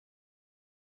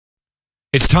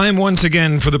It's time once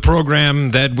again for the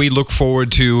program that we look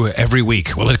forward to every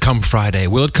week. Will it come Friday?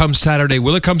 Will it come Saturday?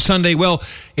 Will it come Sunday? Well,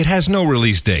 it has no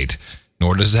release date,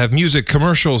 nor does it have music,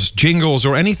 commercials, jingles,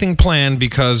 or anything planned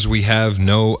because we have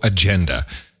no agenda.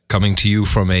 Coming to you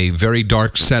from a very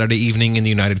dark Saturday evening in the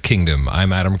United Kingdom,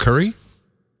 I'm Adam Curry.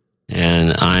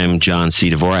 And I'm John C.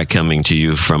 Dvorak, coming to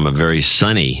you from a very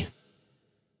sunny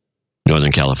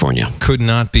Northern California. Could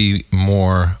not be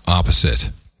more opposite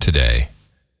today.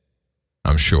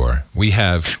 I'm sure. We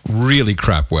have really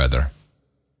crap weather.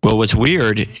 Well, what's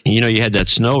weird, you had that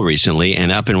snow recently,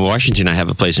 and up in Washington, I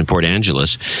have a place in Port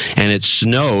Angeles, and it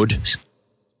snowed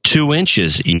 2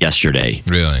 inches yesterday.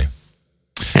 Really?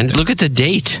 And look at the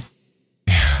date.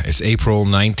 It's April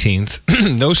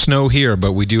 19th. No snow here,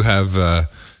 but we do have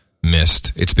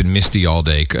mist. It's been misty all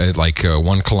day, like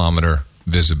 1 kilometer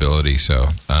visibility. So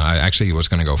I actually was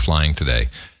going to go flying today.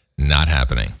 Not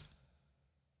happening.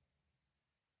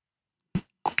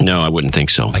 No, I wouldn't think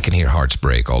so. I can hear hearts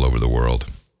break all over the world.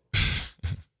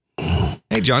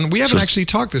 Hey, John, we haven't actually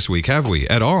talked this week, have we?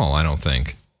 At all, I don't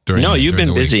think. You've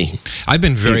been busy. I've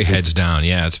been very heads down.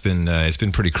 Yeah, it's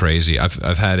been pretty crazy. I've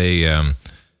had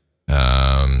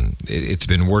it's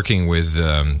been working with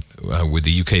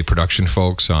the UK production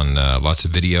folks on lots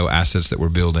of video assets that we're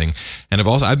building, and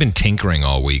I've been tinkering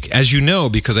all week, as you know,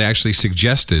 because I actually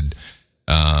suggested.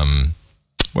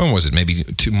 When was it? Maybe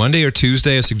Monday or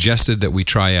Tuesday, I suggested that we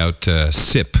try out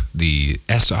SIP, the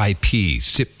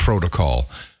SIP protocol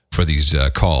for these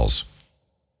calls.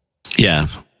 Yeah.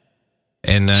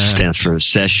 And stands for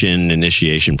Session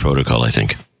Initiation Protocol, I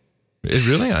think.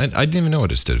 Really? I didn't even know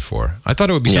what it stood for. I thought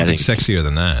it would be something sexier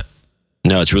than that.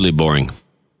 No, it's really boring.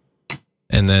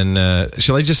 And then,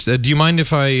 shall I just, do you mind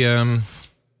if I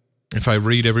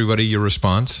read everybody your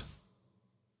response?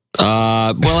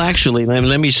 Well, actually,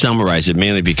 let me summarize it,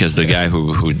 mainly because the guy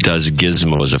who does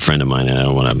Gizmo is a friend of mine, and I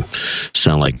don't want to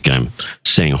sound like I'm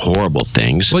saying horrible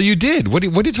things. Well, you did. What are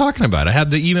you talking about? I have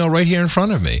the email right here in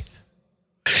front of me.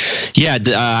 Yeah,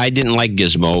 I didn't like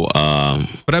Gizmo.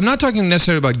 But I'm not talking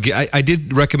necessarily about... I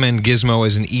did recommend Gizmo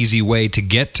as an easy way to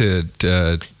get to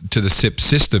the SIP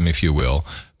system, if you will.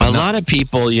 A lot of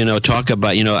people, talk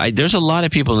about, there's a lot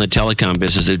of people in the telecom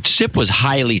business. The SIP was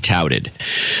highly touted.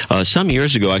 Some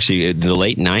years ago, actually, in the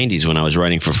late 90s, when I was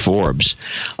writing for Forbes,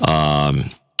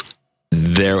 when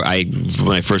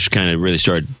I first kind of really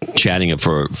started chatting it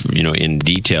in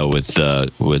detail with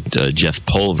Jeff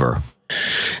Pulver.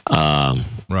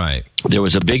 Right. There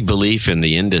was a big belief in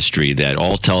the industry that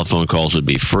all telephone calls would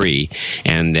be free,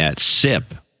 and that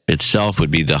SIP itself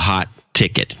would be the hot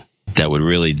ticket that would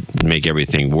really make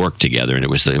everything work together, and it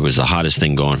was the hottest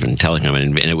thing going from telecom.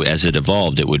 And as it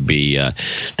evolved, it would be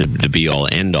the be all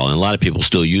end all. And a lot of people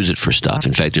still use it for stuff.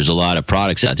 In fact, there's a lot of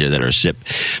products out there that are SIP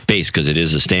based because it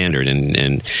is a standard,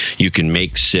 and you can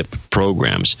make SIP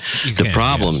programs. The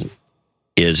problem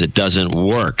is it doesn't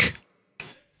work.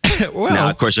 Well, now,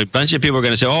 of course, a bunch of people are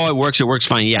going to say, it works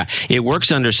fine. Yeah, it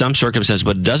works under some circumstances,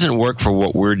 but it doesn't work for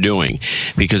what we're doing.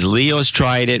 Because Leo's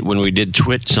tried it. When we did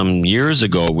Twit some years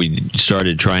ago, we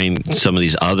started trying some of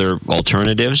these other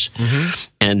alternatives. Mm-hmm.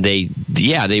 And they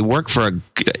work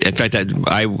in fact,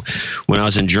 when I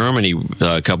was in Germany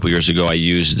a couple years ago, I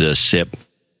used the SIP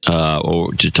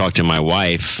to talk to my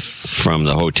wife from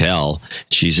the hotel.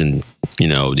 She's in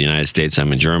the United States,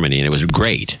 I'm in Germany, and it was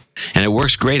great. And it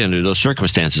works great under those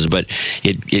circumstances, but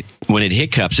it when it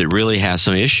hiccups, it really has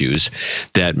some issues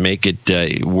that make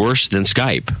it worse than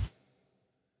Skype.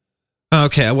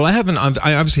 Okay, well, I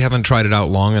obviously haven't tried it out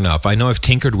long enough. I know I've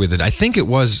tinkered with it. I think it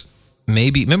was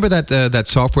remember that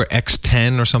software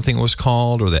X10 or something it was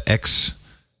called, or the X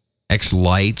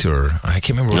Lite, or I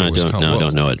can't remember what it was called. No, I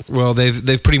don't know it. Well,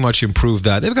 they've pretty much improved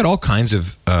that. They've got all kinds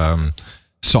of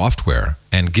software,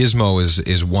 and Gizmo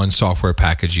is one software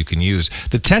package you can use.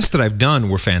 The tests that I've done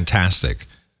were fantastic.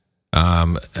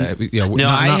 Not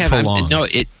prolonged.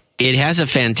 It has a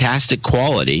fantastic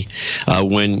quality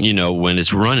when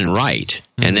it's running right.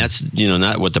 And that's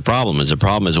not what the problem is. The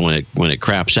problem is when it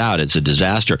craps out, it's a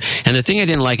disaster. And the thing I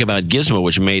didn't like about Gizmo,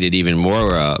 which made it even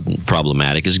more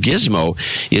problematic, is Gizmo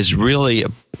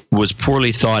was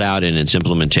poorly thought out in its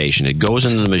implementation. It goes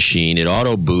into the machine, it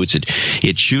auto boots,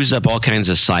 it chews up all kinds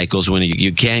of cycles when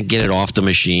you can't get it off the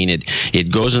machine.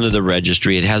 It goes into the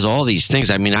registry. It has all these things.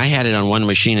 I mean, I had it on one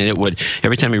machine, and it would,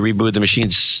 every time you rebooted the machine,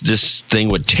 this thing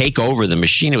would take over the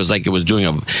machine. It was like it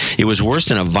was worse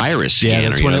than a virus scanner. Yeah,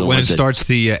 that's when it starts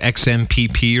the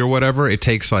XMPP or whatever. It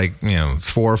takes 4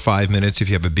 or 5 minutes if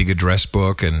you have a big address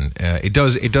book, and it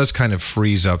does kind of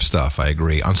freeze up stuff. I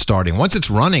agree on starting. Once it's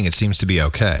running, it seems to be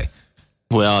okay.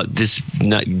 Well,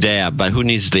 but who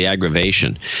needs the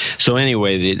aggravation? So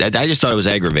anyway, I just thought it was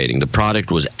aggravating. The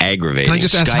product was aggravating. Can I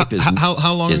just ask,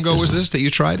 how long ago was this that you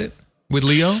tried it with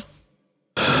Leo?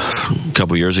 A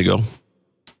couple years ago.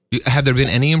 Have there been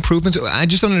any improvements? I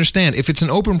just don't understand. If it's an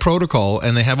open protocol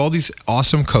and they have all these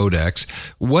awesome codecs,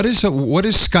 what is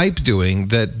Skype doing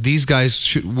that these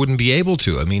guys wouldn't be able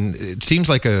to? I mean, it seems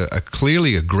like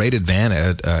clearly a great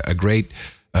advantage, a great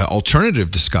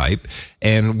alternative to Skype.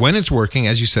 And when it's working,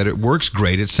 as you said, it works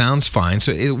great. It sounds fine.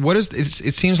 So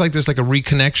it seems like there's like a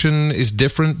reconnection is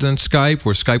different than Skype,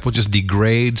 where Skype will just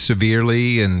degrade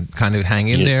severely and kind of hang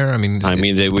in there. I mean,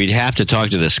 we'd have to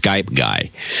talk to the Skype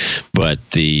guy, but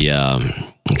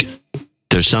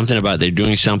there's something about they're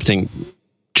doing something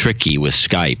tricky with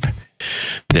Skype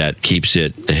that keeps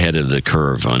it ahead of the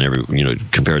curve on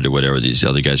compared to whatever these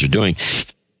other guys are doing.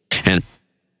 And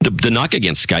the knock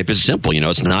against Skype is simple.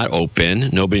 It's not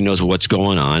open. Nobody knows what's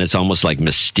going on. It's almost like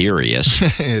mysterious.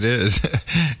 It is.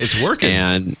 It's working.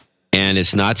 And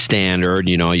it's not standard.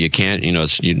 You can't,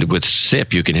 with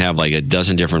SIP, you can have like a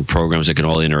dozen different programs that can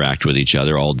all interact with each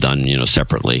other, all done,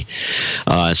 separately.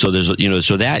 So there's,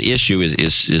 so that issue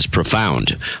is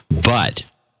profound. But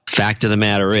fact of the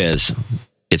matter is,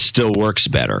 it still works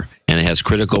better, and it has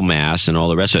critical mass and all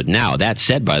the rest of it. Now, that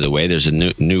said, by the way, there was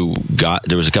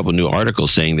a couple of new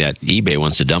articles saying that eBay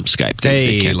wants to dump Skype.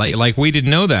 Like we didn't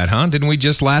know that, huh? Didn't we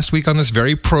just last week on this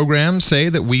very program say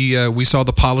that we saw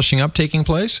the polishing up taking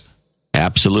place?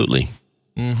 Absolutely.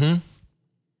 Mm-hmm.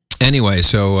 Anyway,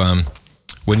 so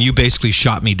when you basically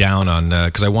shot me down on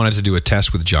because I wanted to do a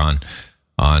test with John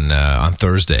on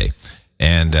Thursday,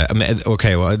 and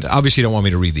okay, well, obviously you don't want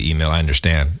me to read the email. I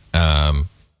understand.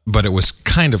 But it was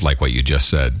kind of like what you just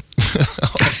said.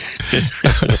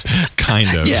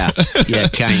 Kind of. Yeah,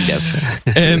 kind of.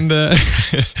 And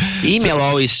email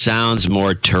always sounds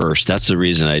more terse. That's the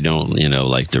reason I don't,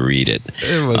 like to read it.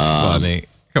 It was funny.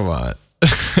 Come on.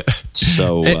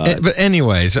 So, but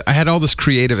anyways, I had all this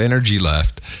creative energy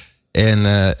left, and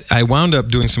I wound up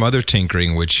doing some other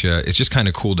tinkering, which is just kind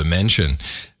of cool to mention.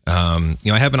 I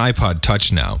have an iPod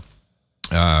Touch now.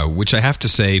 Which I have to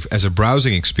say, as a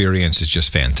browsing experience, is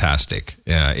just fantastic.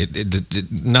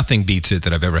 Nothing beats it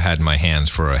that I've ever had in my hands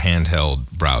for a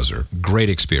handheld browser. Great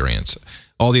experience.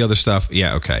 All the other stuff,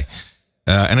 yeah, okay.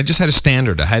 And I just had a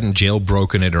standard. I hadn't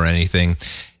jailbroken it or anything.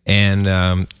 And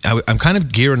I'm kind of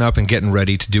gearing up and getting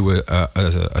ready to do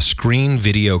a screen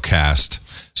video cast.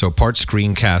 So part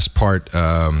screencast, part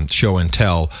show and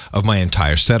tell of my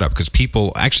entire setup. Because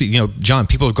people actually, John,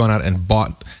 people have gone out and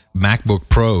bought MacBook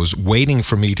Pros waiting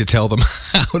for me to tell them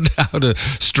how to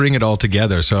string it all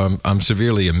together. So I'm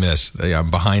severely amiss. I'm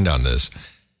behind on this.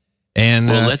 And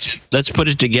well, let's put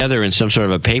it together in some sort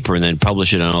of a paper and then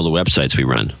publish it on all the websites we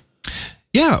run.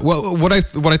 Yeah. Well, what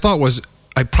I thought was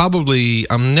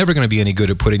I'm never going to be any good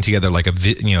at putting together like a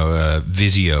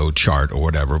Visio chart or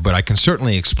whatever, but I can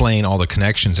certainly explain all the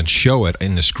connections and show it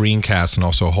in the screencast and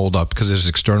also hold up because there's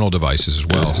external devices as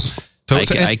well. So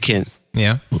I can.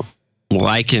 Yeah. Well,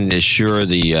 I can assure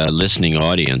the listening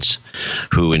audience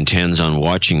who intends on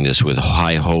watching this with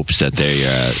high hopes that they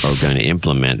are going to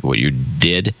implement what you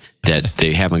did, that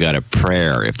they haven't got a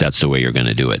prayer if that's the way you're going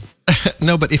to do it.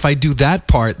 No, but if I do that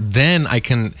part, then I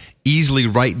can easily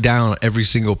write down every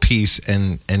single piece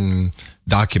and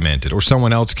document it, or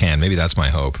someone else can. Maybe that's my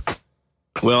hope.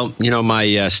 Well,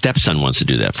 my stepson wants to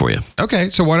do that for you. Okay,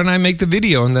 so why don't I make the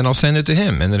video and then I'll send it to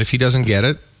him, and then if he doesn't get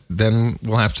it, then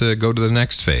we'll have to go to the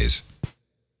next phase.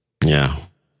 Yeah.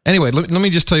 Anyway, let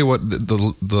me just tell you what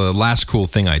the last cool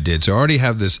thing I did. So I already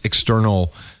have this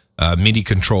external MIDI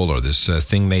controller, this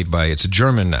thing it's a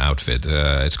German outfit.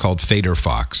 It's called Fader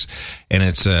Fox. And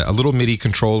it's a little MIDI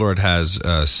controller. It has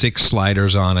 6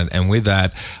 sliders on it. And with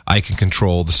that, I can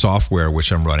control the software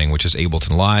which I'm running, which is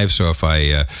Ableton Live. So if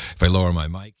I lower my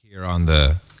mic here on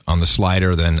the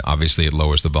slider, then obviously it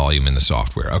lowers the volume in the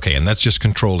software. Okay, and that's just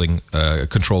controlled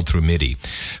through MIDI.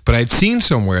 But I'd seen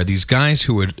somewhere these guys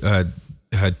who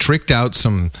had tricked out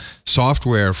some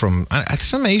software from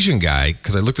some Asian guy,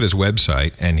 because I looked at his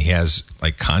website and he has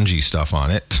like kanji stuff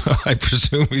on it. So I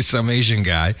presume he's some Asian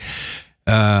guy.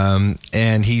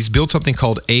 And he's built something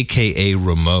called AKA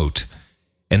Remote.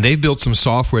 And they've built some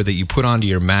software that you put onto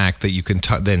your Mac that you can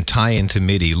then tie into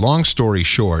MIDI. Long story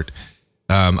short,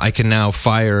 I can now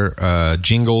fire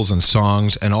jingles and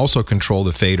songs and also control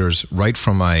the faders right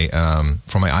from my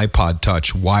iPod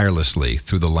Touch wirelessly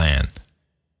through the LAN.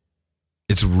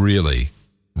 It's really,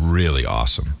 really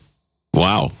awesome.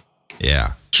 Wow.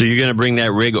 Yeah. So you're going to bring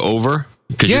that rig over?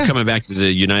 Because you're coming back to the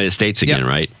United States again,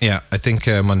 right? Yeah. I think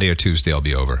Monday or Tuesday I'll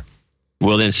be over.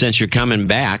 Well, then since you're coming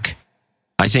back,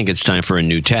 I think it's time for a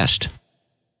new test.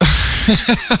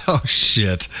 Oh,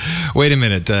 shit. Wait a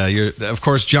minute. Of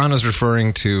course, John is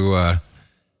referring to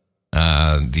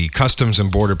the Customs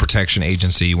and Border Protection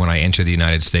Agency. When I enter the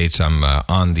United States, I'm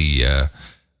on the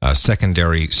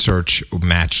secondary search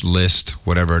match list,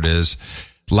 whatever it is.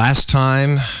 Last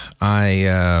time,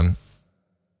 I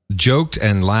joked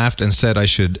and laughed and said I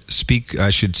should speak to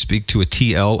a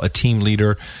TL, a team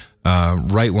leader,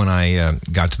 right when I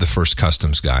got to the first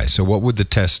customs guy. So what would the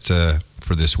test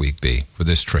for this week be, for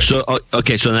this trip? So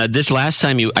okay, so now this last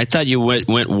time I thought you went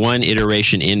one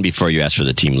iteration in before you asked for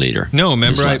the team leader. No,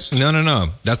 remember no. This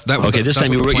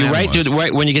time you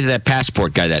right when you get to that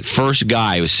passport guy, that first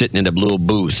guy who's sitting in the little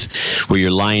booth where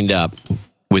you're lined up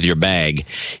with your bag,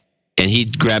 and he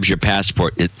grabs your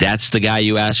passport. That's the guy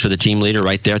you asked for the team leader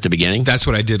right there at the beginning? That's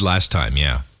what I did last time,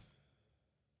 yeah.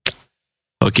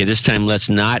 Okay, this time let's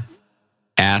not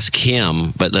ask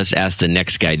him, but let's ask the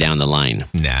next guy down the line.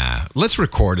 Nah, let's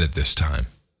record it this time.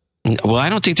 Well, I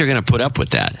don't think they're going to put up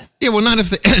with that. Yeah, well, not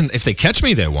if they catch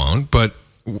me, they won't, but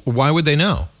why would they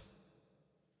know?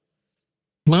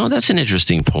 Well, that's an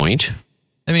interesting point.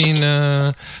 I mean,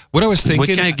 what I was thinking... What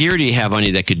kind of gear do you have on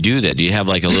you that could do that? Do you have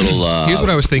like a little... Here's what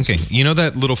I was thinking. You know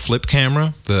that little flip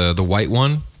camera, the white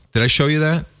one? Did I show you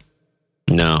that?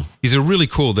 No. These are really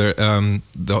cool. They're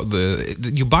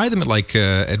you buy them at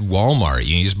at Walmart.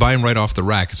 You just buy them right off the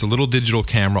rack. It's a little digital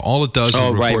camera. All it does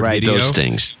is record video. Those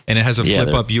things. And it has a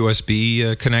flip-up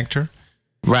USB connector.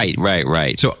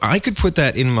 Right. So I could put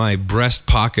that in my breast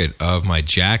pocket of my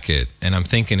jacket, and I'm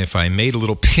thinking if I made a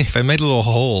little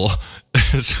hole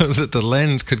so that the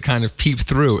lens could kind of peep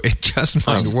through, it just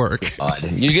might work. God.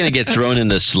 You're going to get thrown in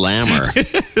the slammer.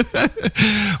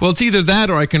 Well, it's either that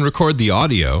or I can record the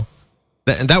audio.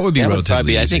 That would be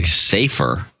relatively easy. I think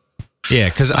safer. Yeah,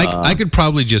 because I could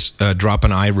probably just drop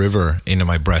an iRiver into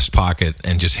my breast pocket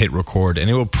and just hit record, and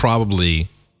it will probably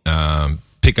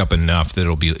pick up enough that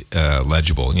it'll be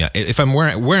legible. Yeah, if I'm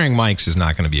wearing mics is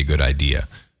not going to be a good idea.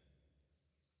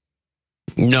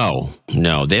 No,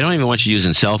 they don't even want you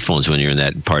using cell phones when you're in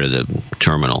that part of the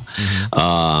terminal.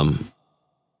 Mm-hmm.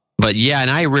 But yeah, an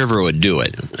iRiver would do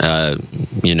it. I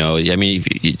mean,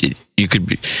 you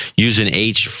could use an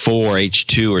H4,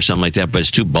 H2 or something like that, but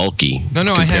it's too bulky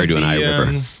compared to an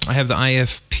iRiver. I have the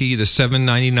IFP, the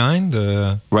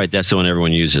 799. Right, that's the one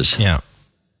everyone uses. Yeah.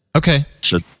 Okay.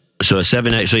 So a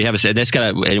 7. So you have that's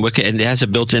got and it has a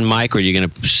built-in mic, or are you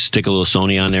going to stick a little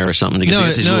Sony on there or something?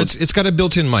 It's got a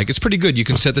built-in mic. It's pretty good. You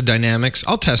can set the dynamics.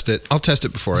 I'll test it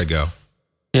before I go.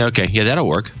 Yeah. Okay. Yeah, that'll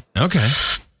work. Okay.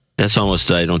 That's almost.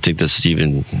 I don't think that's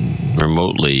even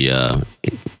remotely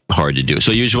hard to do.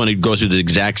 So you just want to go through the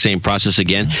exact same process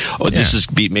again? Oh, this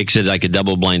makes it like a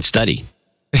double-blind study.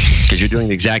 Because you're doing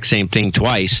the exact same thing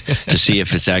twice to see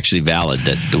if it's actually valid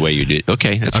the way you do it.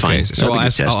 Okay, that's fine. So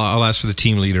I'll ask for the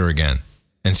team leader again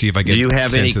and see if I get. Do you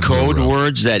have any code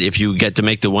words that if you get to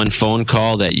make the one phone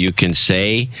call that you can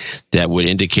say that would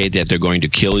indicate that they're going to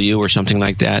kill you or something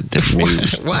like that?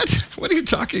 What? What are you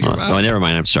talking about? Oh, never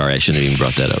mind. I'm sorry. I shouldn't have even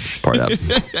brought that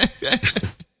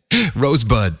up.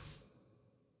 Rosebud.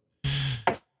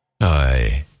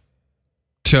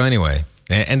 So anyway.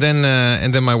 And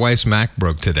then my wife's Mac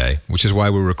broke today, which is why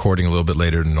we're recording a little bit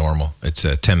later than normal. It's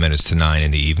 10 minutes to 9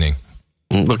 in the evening.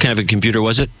 What kind of a computer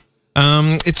was it?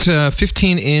 It's a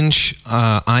 15-inch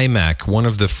iMac, one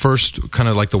of the first kind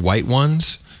of like the white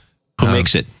ones. Who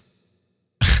makes it?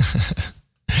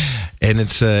 And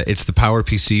it's the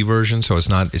PowerPC version, so it's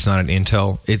not an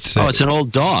Intel. It's an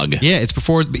old dog. Yeah, it's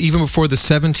even before the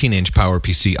 17-inch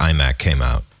PowerPC iMac came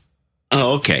out.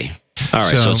 Oh, okay. All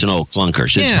right, so it's an old clunker.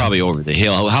 So it's probably over the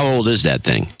hill. How old is that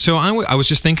thing? So I was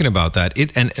just thinking about that.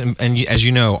 And as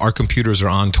you know, our computers are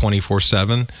on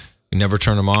 24/7. We never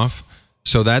turn them off.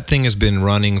 So that thing has been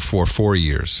running for 4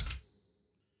 years.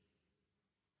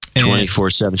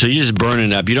 24/7. So you're just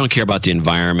burning up. You don't care about the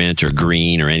environment or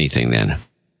green or anything then?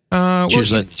 The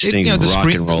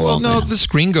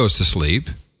screen goes to sleep.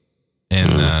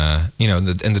 And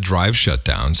and the drive shut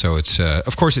down, so it's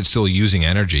of course it's still using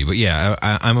energy, but yeah,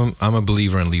 I'm a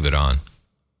believer in leave it on,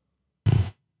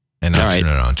 and not turn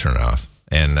it on, turn it off,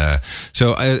 and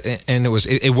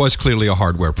it was clearly a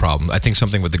hardware problem. I think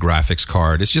something with the graphics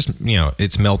card. It's just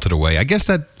it's melted away. I guess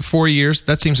that 4 years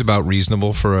that seems about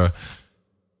reasonable for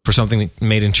something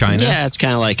made in China. Yeah, it's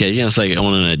kind of like it's like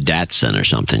owning a Datsun or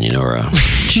something, or a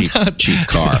cheap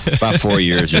car. About 4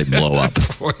 years, they blow up.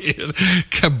 4 years,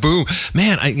 kaboom!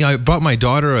 Man, I bought my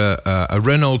daughter a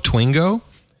Renault Twingo.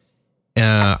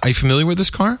 Are you familiar with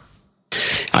this car?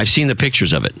 I've seen the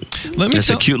pictures of it. It's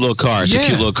a cute little car. It's a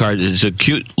cute little car. It's a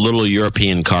cute little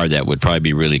European car that would probably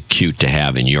be really cute to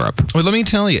have in Europe. Well, let me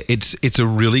tell you, it's a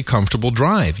really comfortable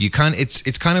drive.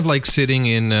 It's kind of like sitting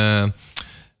in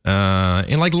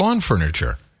like lawn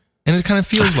furniture. And it kind of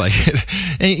feels like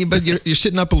it, but you're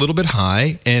sitting up a little bit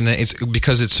high, and it's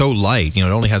because it's so light. It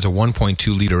only has a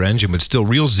 1.2 liter engine, but still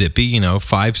real zippy.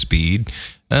 5-speed.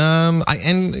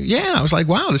 I was like,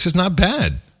 wow, this is not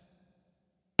bad.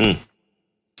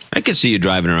 I could see you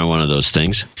driving around one of those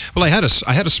things. Well, I had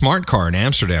a smart car in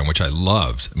Amsterdam, which I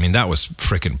loved. I mean, that was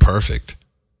freaking perfect.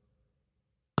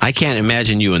 I can't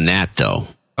imagine you in that though.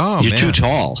 Oh, you're too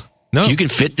tall. No, you can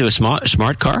fit to a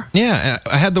smart car. Yeah,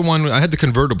 I had the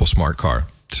convertible smart car.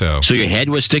 So your head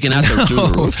was sticking out through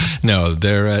the roof. No,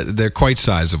 they're quite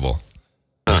sizable.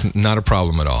 It's not a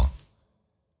problem at all.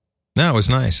 No, it was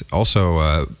nice.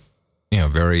 Also,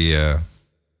 very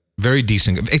very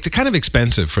decent. It's kind of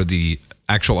expensive for the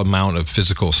actual amount of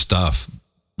physical stuff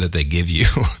that they give you.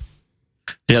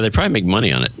 Yeah, they probably make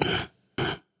money on it.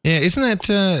 Yeah, isn't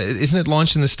it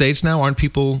launched in the States now? Aren't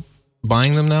people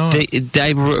buying them now?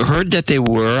 I heard that they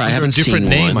were. I haven't seen one. A different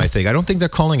name, I think. I don't think they're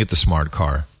calling it the smart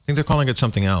car. I think they're calling it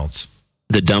something else.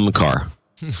 The dumb car.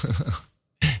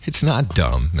 It's not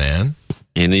dumb, man.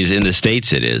 In the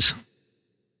States, it is.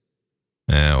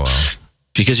 Yeah, well.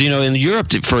 Because, in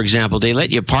Europe, for example, they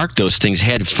let you park those things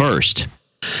head first.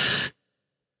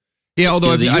 Yeah,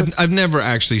 although I've never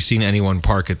actually seen anyone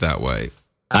park it that way.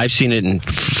 I've seen it in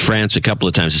France a couple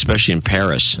of times, especially in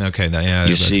Paris. Okay,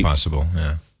 that's possible,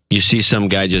 yeah. You see some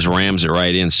guy just rams it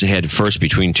right in head first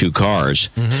between two cars,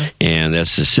 and that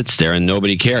sits there, and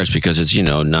nobody cares because it's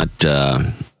not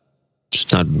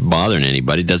bothering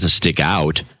anybody. It doesn't stick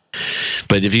out.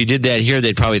 But if you did that here,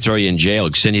 they'd probably throw you in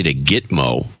jail, send you to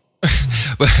Gitmo.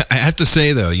 But I have to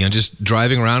say though, just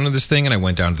driving around with this thing, and I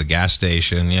went down to the gas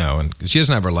station, and she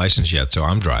doesn't have her license yet, so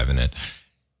I'm driving it,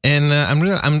 and I'm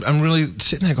really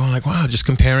sitting there going like, wow, just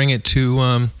comparing it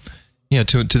to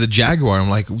to the Jaguar. I'm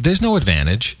like, there's no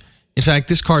advantage. In fact,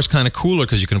 this car is kind of cooler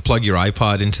because you can plug your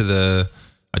iPod into the.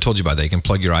 I told you about that. You can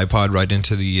plug your iPod right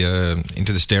into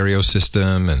the stereo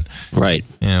system, and right.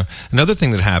 Another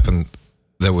thing that happened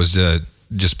that was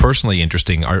just personally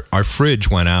interesting. Our fridge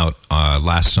went out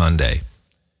last Sunday.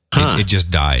 It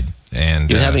just died, and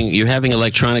you're having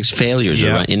electronics failures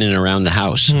in and around the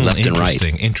house, left and right.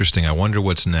 Interesting. I wonder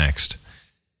what's next.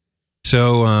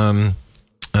 So.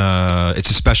 It's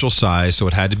a special size, so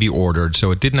it had to be ordered.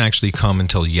 So it didn't actually come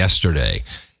until yesterday.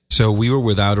 So we were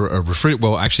without a refrigerator.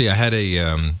 Well, actually, I have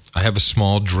a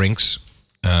small drinks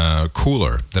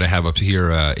cooler that I have up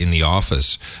here in the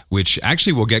office, which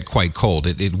actually will get quite cold.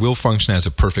 It will function as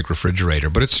a perfect refrigerator,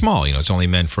 but it's small. It's only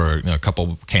meant for a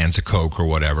couple cans of Coke or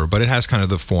whatever. But it has kind of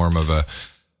the form of a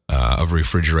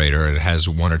refrigerator, and it has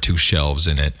one or two shelves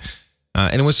in it.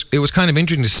 And it was kind of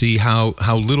interesting to see how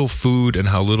little food and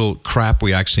how little crap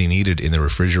we actually needed in the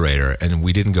refrigerator, and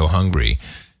we didn't go hungry.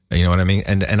 You know what I mean?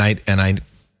 And I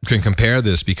can compare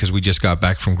this because we just got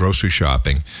back from grocery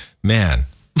shopping. Man,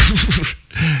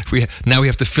 now we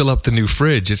have to fill up the new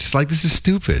fridge. It's like, this is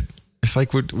stupid. It's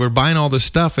like we're buying all this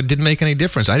stuff. It didn't make any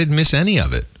difference. I didn't miss any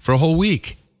of it for a whole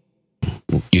week.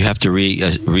 You have to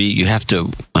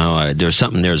there's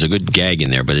something, there's a good gag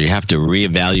in there, but you have to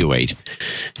reevaluate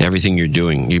everything you're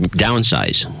doing. You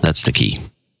downsize. That's the key.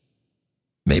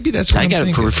 Maybe that's what I got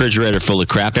a refrigerator full of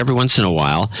crap. Every once in a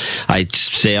while, I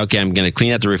say, okay, I'm going to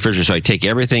clean out the refrigerator. So I take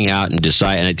everything out and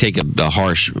decide, and I take a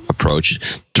harsh approach,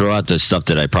 throw out the stuff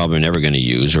that I probably never going to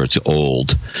use or it's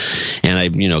old, and I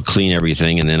clean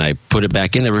everything, and then I put it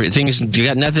back in there. Things, you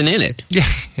got nothing in it. Yeah,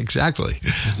 exactly.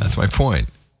 That's my point.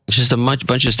 It's just a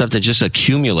bunch of stuff that just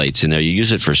accumulates in there. You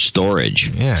use it for storage.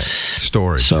 Yeah,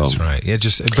 storage. That's right. Yeah,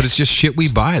 but it's just shit we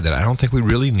buy that I don't think we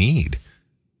really need.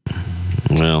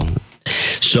 Well,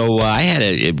 so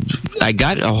I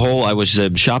was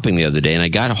shopping the other day, and I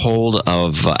got a hold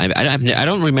of. I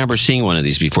don't remember seeing one of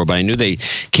these before, but I knew they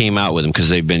came out with them because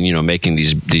they've been making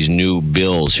these new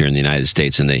bills here in the United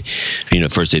States, and they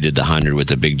first they did the 100 with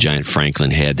the big giant Franklin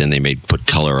head, then they put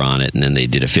color on it, and then they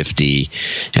did a 50,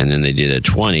 and then they did a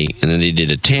 20, and then they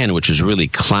did a 10, which was really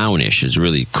clownish. It's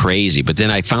really crazy. But then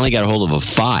I finally got a hold of a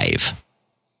 5.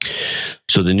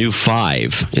 So the new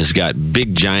 5 has got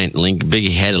big giant big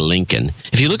head of Lincoln.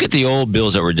 If you look at the old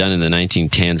bills that were done in the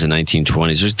 1910s and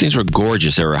 1920s, those things were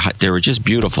gorgeous. They were just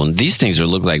beautiful. And these things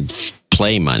look like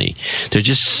play money. They're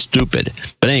just stupid.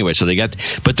 But anyway,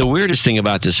 but the weirdest thing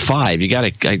about this 5,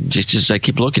 I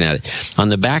keep looking at it. On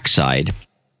the back side,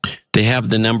 they have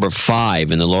the number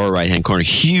 5 in the lower right-hand corner.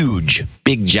 Huge,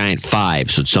 big giant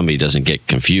 5, so somebody doesn't get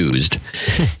confused.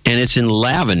 And it's in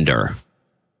lavender.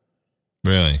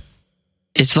 Really?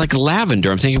 It's like lavender.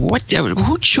 I'm thinking,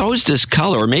 who chose this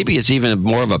color? Or maybe it's even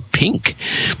more of a pink,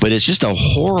 but it's just a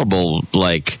horrible,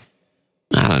 like,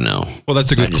 I don't know. Well,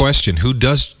 that's a good question. Who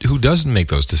doesn't make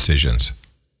those decisions?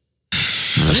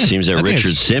 It seems that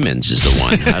Richard Simmons is the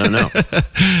one. I don't know.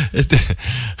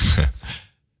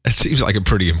 It seems like a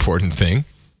pretty important thing.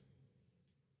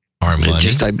 Our money. I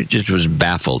just was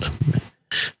baffled.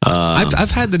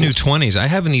 I've had the new 20s. I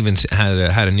haven't even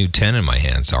had a new 10 in my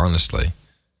hands, honestly.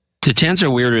 The 10s are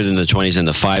weirder than the 20s, and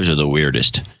the 5s are the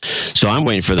weirdest. So I'm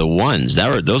waiting for the 1s.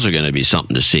 Those are going to be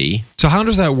something to see. So how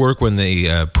does that work when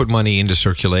they put money into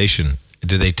circulation?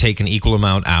 Do they take an equal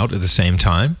amount out at the same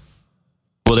time?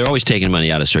 Well, they're always taking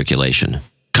money out of circulation,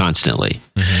 constantly.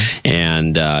 Mm-hmm.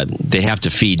 And they have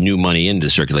to feed new money into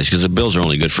circulation because the bills are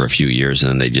only good for a few years, and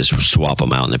then they just swap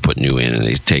them out and they put new in, and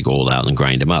they take old out and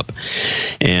grind them up,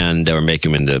 and or make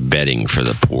them into bedding for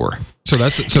the poor. So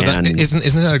isn't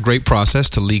that a great process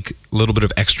to leak a little bit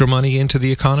of extra money into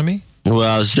the economy?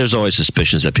 Well, there's always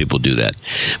suspicions that people do that,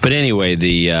 but anyway,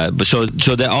 so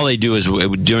that all they do is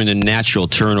during the natural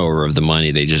turnover of the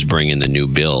money, they just bring in the new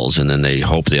bills, and then they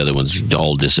hope the other ones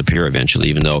all disappear eventually.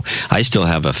 Even though I still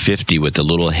have a 50 with the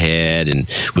little head and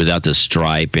without the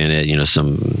stripe in it,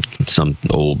 some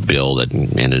old bill that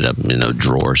ended up in a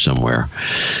drawer somewhere,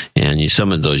 and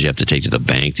some of those you have to take to the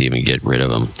bank to even get rid of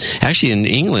them. Actually, in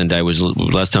England,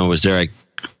 last time I was there,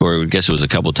 or I guess it was a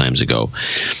couple times ago.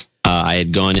 I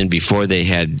had gone in before they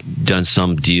had done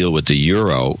some deal with the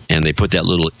euro, and they put that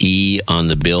little E on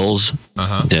the bills.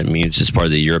 Uh-huh. That means it's part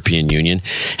of the European Union.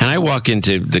 And I walk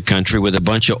into the country with a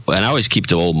bunch of, and I always keep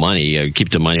the old money. I keep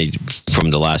the money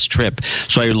from the last trip.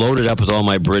 So I loaded up with all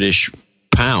my British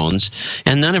pounds,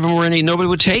 and none of them nobody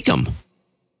would take them.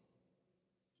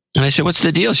 And I said, what's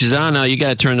the deal? She said, oh, no, you got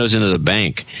to turn those into the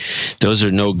bank. Those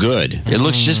are no good. It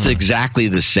looks just exactly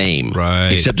the same. Right.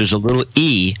 Except there's a little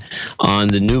E on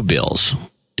the new bills.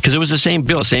 Because it was the same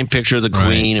bill, same picture of the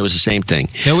Queen. Right. It was the same thing.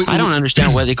 Now, I don't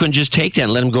understand why they couldn't just take that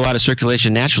and let them go out of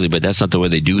circulation naturally, but that's not the way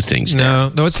they do things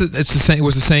No, it's the same. It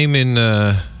was the same in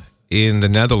the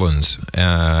Netherlands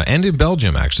and in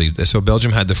Belgium, actually. So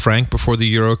Belgium had the franc before the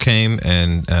euro came,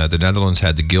 and the Netherlands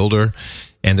had the guilder.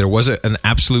 And there was an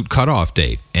absolute cutoff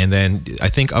date. And then I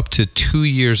think up to 2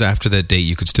 years after that date,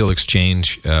 you could still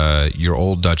exchange your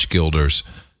old Dutch guilders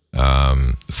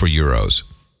for euros.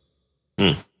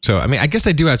 Mm. So, I mean, I guess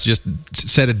they do have to just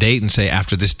set a date and say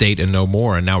after this date and no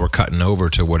more, and now we're cutting over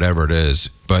to whatever it is.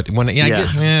 But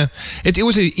it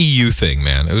was an EU thing,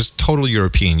 man. It was total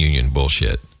European Union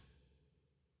bullshit.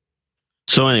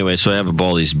 So anyway, I have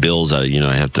all these bills I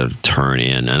have to turn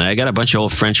in, and I got a bunch of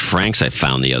old French francs I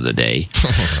found the other day.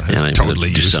 That's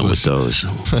totally useless. Some with those.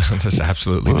 That's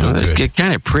absolutely no good. They're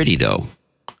kind of pretty though.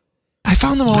 I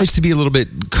found them always to be a little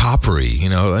bit coppery.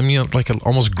 Like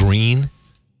almost green.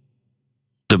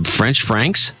 The French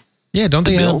francs? Yeah, don't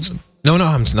they have? No,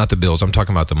 I'm not the bills. I'm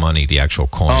talking about the money, the actual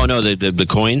coin. Oh no, the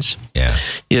coins. Yeah,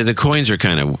 the coins are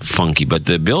kind of funky, but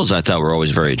the bills I thought were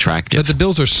always very attractive. But the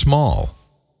bills are small.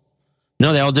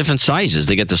 No, they're all different sizes.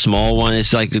 They get the small one.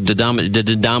 It's like the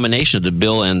denomination of the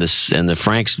bill and the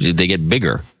francs. They get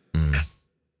bigger. Mm.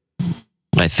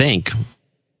 I think.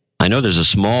 I know there's a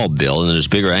small bill and there's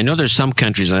bigger. I know there's some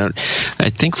countries. I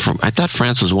thought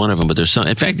France was one of them, but there's some.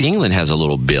 In fact, England has a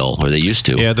little bill, or they used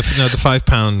to. Yeah, the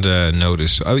 £5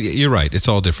 notice. Oh, you're right. It's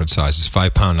all different sizes.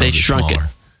 £5 notice. They shrunk smaller.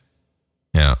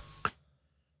 It. Yeah.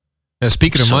 Now,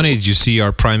 speaking of money, did you see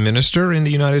our Prime Minister in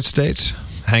the United States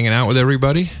hanging out with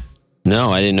everybody?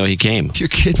 No, I didn't know he came. You're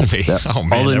kidding me. Oh,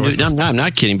 man. I'm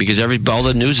not kidding, because all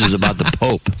the news is about the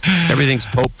Pope. Everything's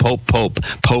Pope.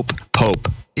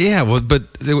 Yeah, well,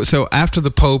 so after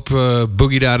the Pope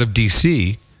boogied out of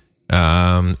D.C.,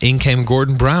 in came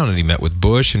Gordon Brown, and he met with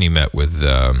Bush, and he met with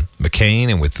McCain,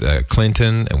 and with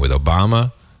Clinton, and with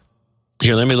Obama.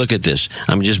 Here, let me look at this.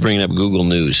 I'm just bringing up Google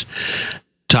News.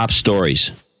 Top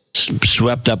stories.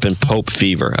 Swept up in Pope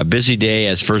fever. A busy day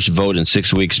as first vote in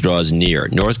 6 weeks draws near.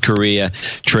 North Korea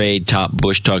trade top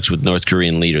Bush talks with North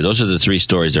Korean leader. Those are the three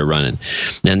stories they're running.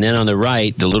 And then on the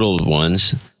right, the little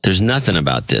ones, there's nothing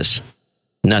about this.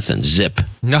 Nothing. Zip.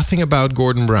 Nothing about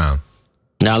Gordon Brown.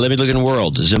 Now let me look in the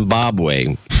world.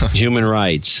 Zimbabwe, human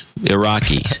rights,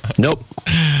 Iraqi. Nope.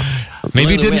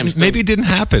 Maybe it didn't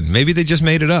happen. Maybe they just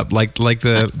made it up, like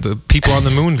the people on the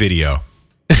moon video.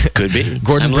 Could be.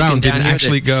 Gordon Brown didn't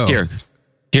actually go.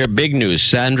 Here, big news.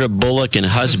 Sandra Bullock and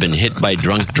husband hit by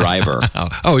drunk driver.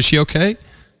 Oh, is she okay?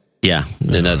 Yeah,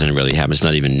 nothing really happened. It's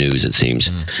not even news, it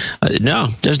seems. No,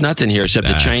 there's nothing here except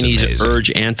the Chinese urge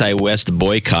anti-West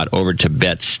boycott over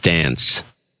Tibet stance.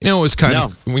 You know,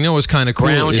 we know it was kind of cool.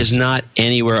 Brown is not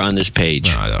anywhere on this page.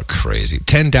 Oh, crazy.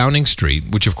 10 Downing Street,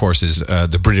 which of course is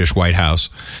the British White House.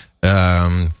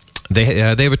 They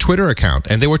have a Twitter account,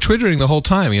 and they were twittering the whole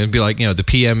time. It'd be like, the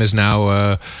PM is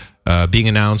now being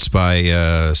announced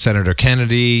by Senator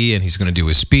Kennedy, and he's going to do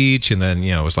his speech, and then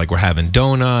it was like we're having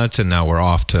donuts, and now we're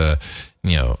off to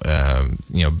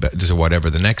to whatever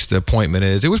the next appointment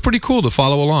is. It was pretty cool to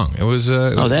follow along. It was.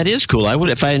 That is cool.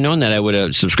 If I had known that, I would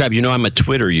have subscribed. I'm a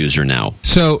Twitter user now.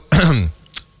 So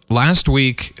last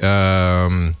week,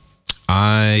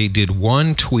 I did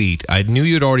one tweet. I knew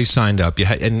you'd already signed up.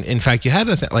 And in fact, you had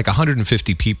like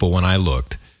 150 people when I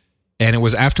looked. And it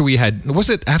was after we had.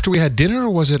 Was it after we had dinner, or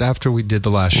was it after we did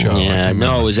the last show? Yeah,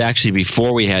 no, it was actually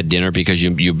before we had dinner because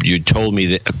you told me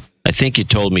that. I think you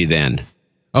told me then.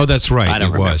 Oh, that's right.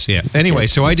 It was. Yeah. Anyway,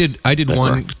 so I did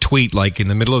one right. tweet like in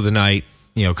the middle of the night.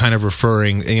 Kind of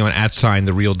referring. An @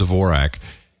 the real Dvorak.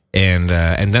 And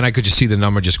then I could just see the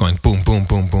number just going boom, boom,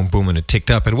 boom, boom, boom, and it ticked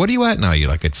up. And what are you at now? You're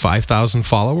like at 5,000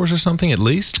 followers or something at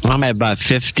least? I'm at about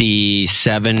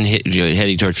 57,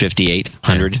 heading toward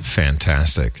 5,800.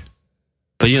 Fantastic.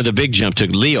 But the big jump took.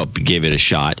 Leo gave it a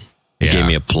shot. He gave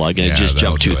me a plug, and it just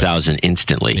jumped 2,000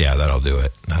 instantly. Yeah, that'll do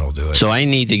it. So I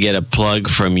need to get a plug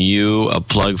from you, a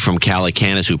plug from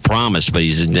Calicanis, who promised, but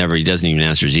he doesn't even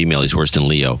answer his email. He's worse than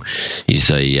Leo.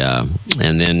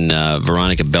 And then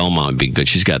Veronica Belmont would be good.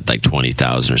 She's got like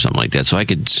 20,000 or something like that. So I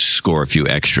could score a few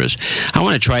extras. I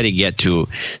want to try to get to.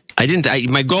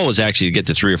 My goal was actually to get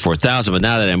to 3,000 or 4,000, but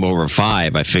now that I'm over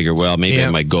 5, I figure, well, maybe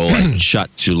my goal I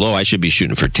shot too low. I should be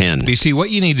shooting for 10. You see,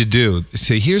 what you need to do.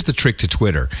 So here's the trick to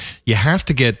Twitter. You have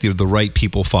to get the right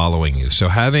people following you. So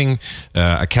having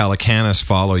a Calicanis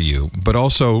follow you, but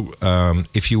also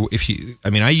if you,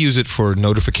 I use it for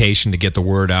notification to get the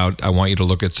word out. I want you to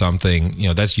look at something.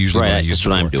 That's usually what I use it for.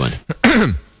 That's what I'm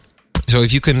doing. So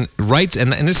if you can write,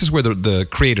 and this is where the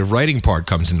creative writing part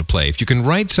comes into play. If you can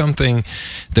write something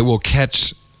that will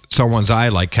catch someone's eye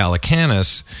like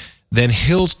Calicanis, then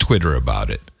he'll Twitter about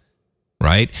it,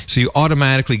 right? So you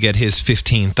automatically get his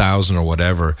 15,000 or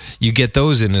whatever. You get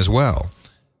those in as well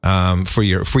for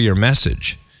your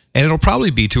message. And it'll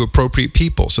probably be to appropriate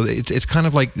people. So it's kind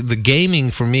of like the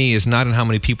gaming for me is not in how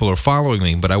many people are following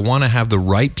me, but I want to have the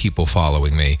right people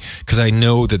following me because I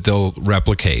know that they'll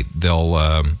replicate.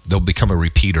 They'll become a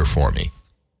repeater for me.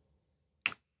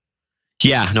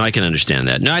 Yeah, no, I can understand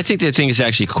that. No, I think the thing is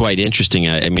actually quite interesting.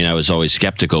 I was always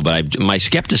skeptical, but my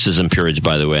skepticism periods,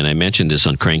 by the way, and I mentioned this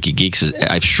on Cranky Geeks,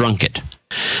 I've shrunk it.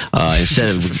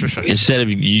 Instead of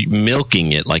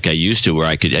milking it like I used to, where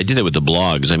I did that with the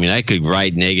blogs. I could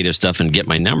write negative stuff and get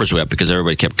my numbers way up because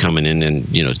everybody kept coming in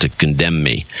and to condemn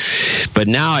me. But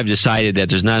now I've decided that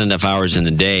there's not enough hours in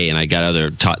the day, and I got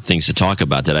other things to talk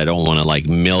about that I don't want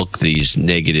to milk these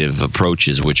negative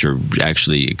approaches, which are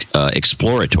actually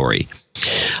exploratory.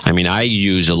 I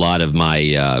use a lot of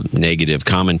my negative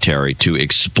commentary to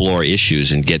explore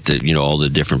issues and get all the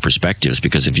different perspectives.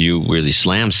 Because if you really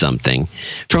slam something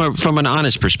from an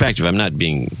honest perspective, I'm not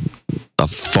being a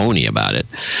phony about it.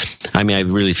 I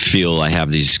really feel I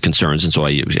have these concerns, and so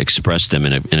I express them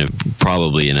in a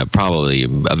probably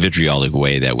a vitriolic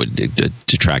way that would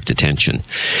detract attention.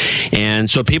 And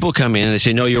so people come in and they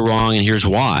say, "No, you're wrong, and here's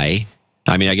why."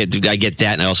 I get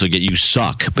that, and I also get "you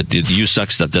suck," but the "you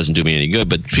suck" stuff doesn't do me any good.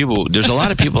 But there's a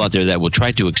lot of people out there that will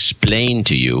try to explain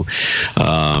to you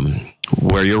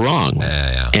where you're wrong,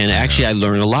 and actually, I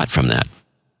learned a lot from that.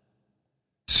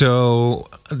 So,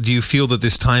 do you feel that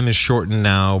this time is shortened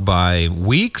now by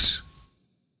weeks?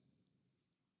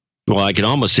 Well, I can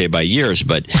almost say by years,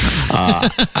 but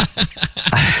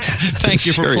thank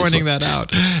you for pointing that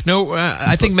out. No,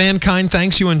 I think mankind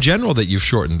thanks you in general that you've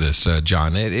shortened this,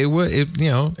 John. It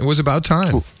was about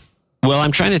time. Well,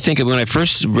 I'm trying to think of when I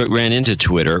first ran into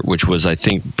Twitter, which was, I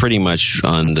think, pretty much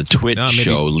on the Twitch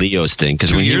show, Leo's thing.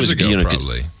 2 years ago,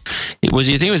 probably. You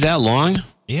think it was that long?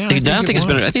 Yeah, I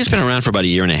think it's been around for about a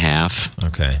year and a half.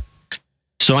 Okay.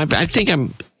 So I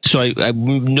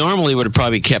normally would have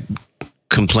probably kept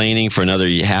complaining for another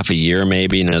half a year,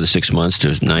 maybe another 6 months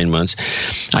to 9 months.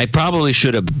 I probably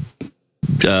should have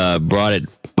brought it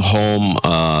home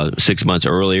 6 months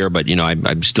earlier, but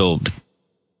I'm still.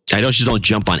 I just don't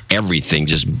jump on everything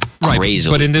just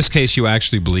crazily. But in this case, you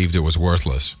actually believed it was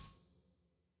worthless.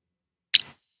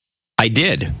 I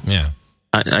did. Yeah.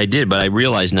 I did, but I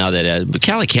realize now that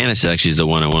Calicanis actually is the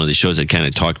one on one of the shows that kind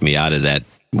of talked me out of that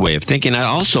way of thinking. I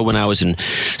also, when I was in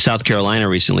South Carolina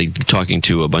recently talking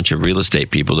to a bunch of real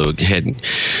estate people, the head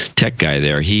tech guy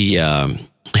there, he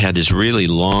had this really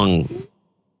long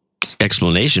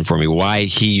explanation for me why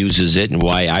he uses it and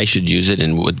why I should use it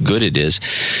and what good it is.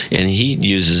 And he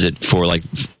uses it for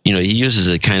he uses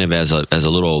it kind of as a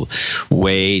little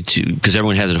way to, because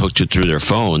everyone has it hooked through their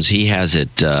phones. He has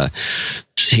it.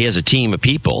 He has a team of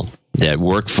people that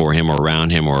work for him or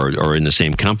around him or in the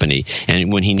same company.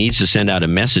 And when he needs to send out a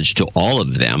message to all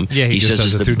of them, he just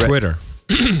says does it through Twitter.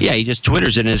 Yeah, he just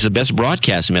Twitters it, and it's the best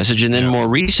broadcast message. And then more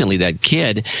recently, that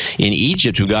kid in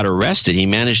Egypt who got arrested, he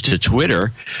managed to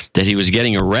Twitter that he was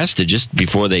getting arrested just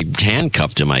before they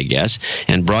handcuffed him, I guess,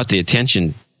 and brought the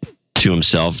attention to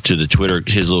himself to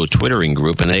his little Twittering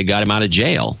group, and they got him out of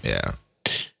jail. Yeah.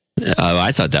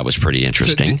 I thought that was pretty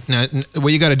interesting. So, now,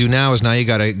 what you got to do now is you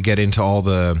got to get into all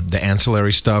the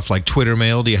ancillary stuff like Twitter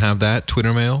Mail. Do you have that,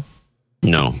 Twitter Mail?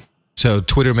 No. So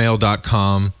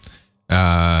twittermail.com.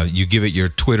 You give it your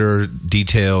Twitter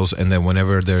details, and then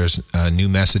whenever there's new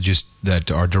messages that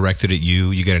are directed at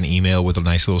you, you get an email with a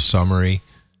nice little summary.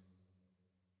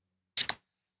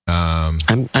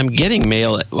 I'm getting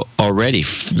mail already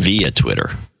via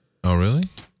Twitter. Oh, really?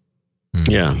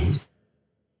 Yeah.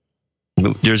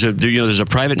 There's a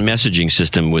private messaging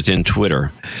system within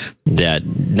Twitter that,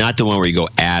 not the one where you go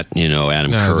at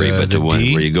Adam Curry, but the one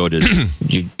where you go to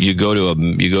you go to a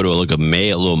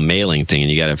little mailing thing,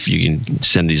 and you can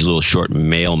send these little short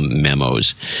mail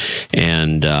memos,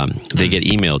 and they get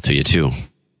emailed to you too.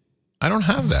 I don't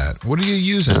have that. What are you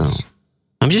using?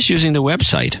 I'm just using the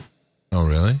website. Oh,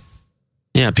 really?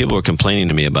 Yeah, people were complaining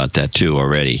to me about that too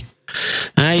already.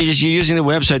 You're using the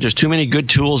website. There's too many good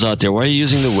tools out there. Why are you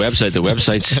using the website? The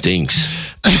website stinks.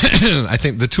 I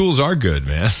think the tools are good,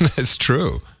 man. That's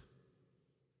true.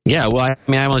 Yeah, well,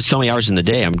 I only so many hours in the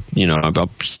day. I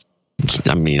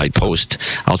post.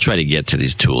 I'll try to get to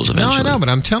these tools eventually. No, I know, but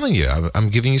I'm telling you, I'm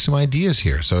giving you some ideas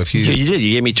here. So if you did,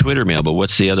 you gave me Twitter Mail, but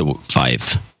what's the other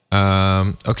 5?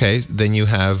 Okay, then you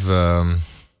have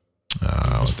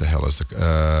what the hell is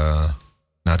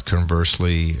not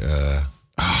Conversely.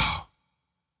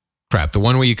 Crap, the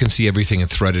one where you can see everything in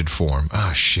threaded form.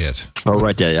 Ah, shit. Oh,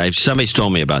 right. Somebody's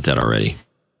told me about that already.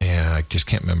 Yeah, I just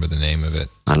can't remember the name of it.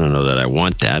 I don't know that I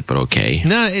want that, but okay.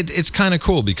 No, it's kind of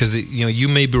cool because you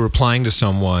may be replying to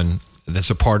someone that's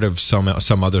a part of some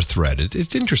other thread.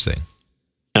 It's interesting.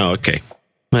 Oh, okay.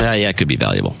 Well, yeah, it could be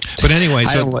valuable. But anyway,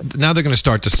 so now they're going to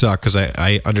start to suck because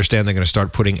I understand they're going to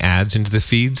start putting ads into the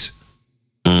feeds.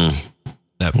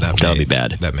 That'll be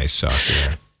bad. That may suck.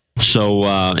 Yeah. So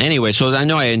anyway, so I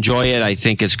know I enjoy it. I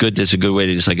think it's good. It's a good way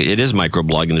to it is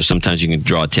microblogging. There's sometimes you can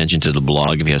draw attention to the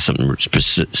blog if you have something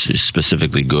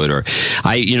specifically good. Or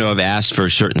I've asked for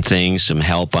certain things, some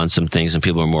help on some things, and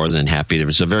people are more than happy. There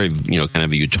was a very kind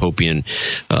of a utopian,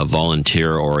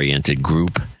 volunteer-oriented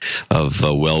group of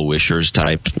well-wishers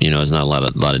type. There's not a lot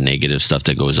of negative stuff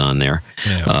that goes on there.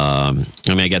 Yeah.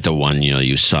 I got the one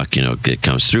you suck. It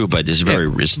comes through, but it's very.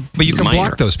 But you can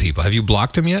block those people. Have you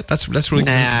blocked them yet? That's really.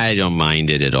 I don't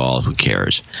mind it at all. Who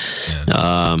cares?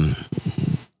 Yeah.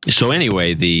 So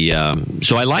anyway,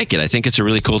 so I like it. I think it's a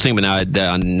really cool thing. But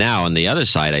now on the other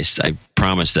side, I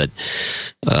promise that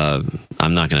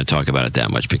I'm not going to talk about it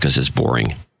that much because it's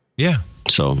boring. Yeah.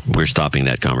 So we're stopping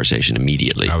that conversation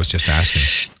immediately. I was just asking.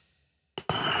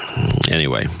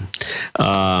 Anyway,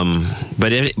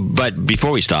 but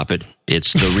before we stop it,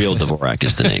 it's The Real Dvorak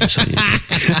is the name. So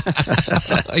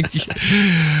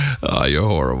oh, you're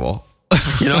horrible.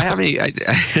 I have any.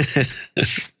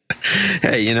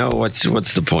 Hey, what's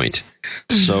the point?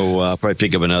 So probably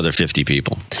pick up another 50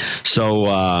 people. So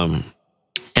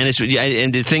and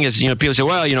the thing is, people say,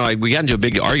 well, we got into a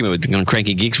big argument on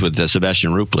Cranky Geeks with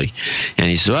Sebastian Ruppli, and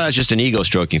he says, well, it's just an ego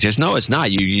stroking. He says, no, it's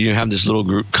not. You have this little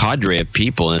group cadre of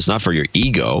people, and it's not for your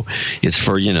ego. It's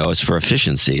for it's for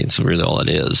efficiency. It's really all it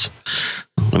is.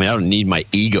 I don't need my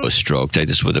ego stroked.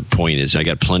 The point is, I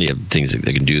got plenty of things that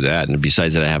can do that. And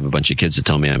besides that, I have a bunch of kids that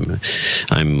tell me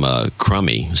I'm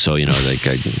crummy. So like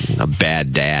a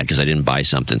bad dad because I didn't buy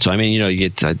something. So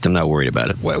I'm not worried about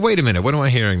it. Wait a minute. What am I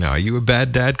hearing now? Are you a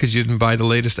bad dad because you didn't buy the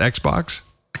latest Xbox?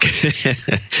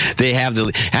 They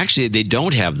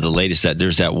don't have the latest.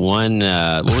 There's that one.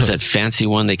 What was that fancy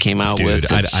one they came out with?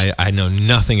 Dude, I know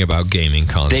nothing about gaming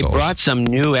consoles. They brought some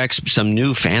new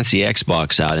fancy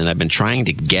Xbox out, and I've been trying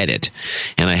to get it,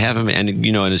 and I haven't. And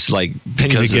and it's like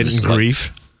because you're getting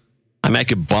grief. I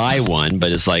could buy one,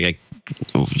 but it's like I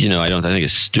think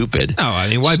it's stupid. No,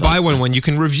 why buy one when you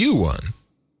can review one?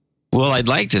 Well, I'd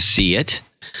like to see it.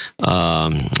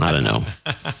 I don't know.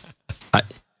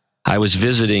 I was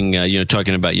visiting,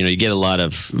 talking about, you get a lot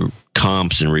of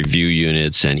comps and review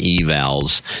units and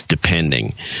evals,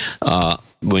 depending,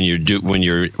 when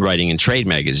you're writing in trade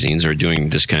magazines or doing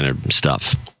this kind of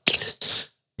stuff.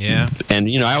 Yeah. And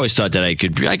I always thought that I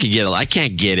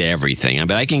can't get everything,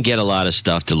 but I can get a lot of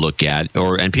stuff to look at.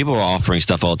 And people are offering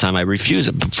stuff all the time. I refuse,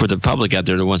 for the public out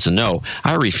there that wants to know,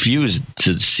 I refuse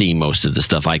to see most of the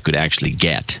stuff I could actually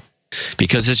get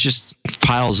because it just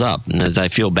piles up, and I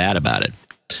feel bad about it.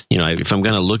 If I'm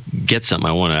going to get something,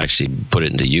 I want to actually put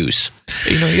it into use.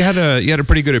 You had a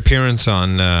pretty good appearance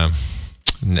on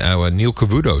Neil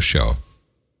Cavuto's show.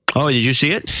 Oh, did you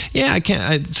see it? Yeah,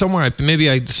 maybe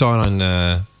I saw it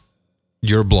on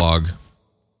your blog.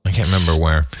 I can't remember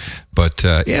where, but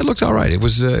it looked all right. It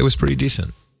was pretty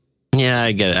decent. Yeah,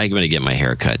 I'm going to get my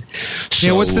hair cut. So,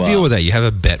 yeah, what's the deal with that? You have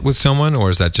a bet with someone, or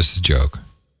is that just a joke?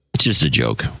 It's just a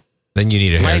joke. Then you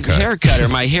need a haircut.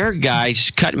 My hair guy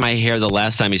cut my hair the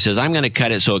last time. He says, I'm going to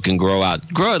cut it so it can grow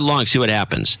it long, see what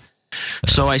happens.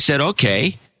 So I said,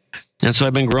 okay. And so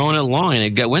I've been growing it long,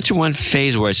 and it went through one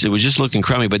phase where it was just looking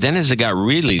crummy. But then as it got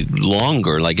really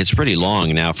longer, like it's pretty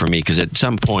long now for me, because at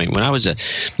some point when I was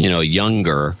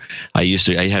younger, I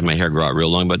had my hair grow out real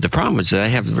long. But the problem is that I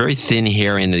have very thin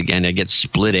hair, and I get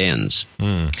split ends.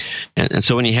 And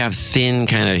so when you have thin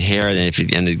kind of hair,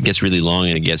 and it gets really long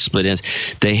and it gets split ends,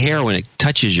 the hair, when it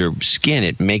touches your skin,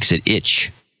 it makes it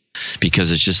itch.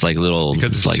 Because it's just like little.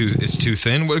 Because it's too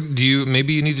thin.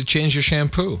 Maybe you need to change your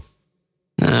shampoo.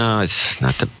 No, it's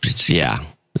not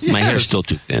my hair's still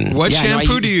too thin. What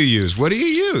shampoo do you use? What do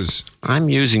you use? I'm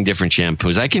using different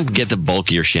shampoos. I can get the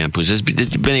bulkier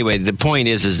shampoos. But anyway, the point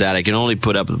is that I can only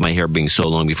put up with my hair being so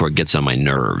long before it gets on my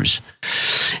nerves.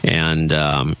 And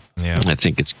I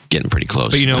think it's getting pretty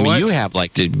close. But what? You have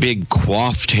like the big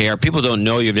coiffed hair. People don't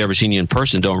know you've never seen you in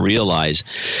person, don't realize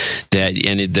that.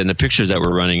 And then the pictures that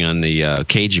we're running on the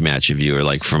cage match of you are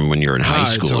like from when you're in high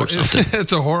school or something.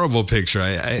 It's a horrible picture.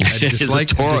 I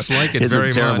dislike it very much.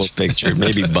 It's a terrible picture.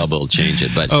 Maybe Bubba will change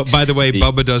it. But by the way,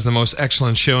 Bubba does the most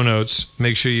excellent show notes.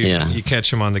 Make sure you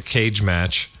catch him on the cage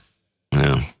match.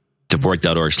 Yeah.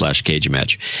 Dvorak.org/cage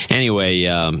match. Anyway,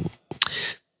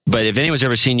 but if anyone's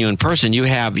ever seen you in person, you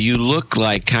look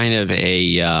like kind of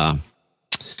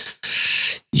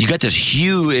you got this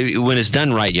huge, when it's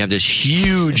done right, you have this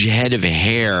huge head of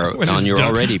hair on your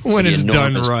already when it's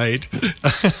done right.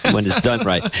 When it's done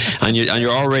right on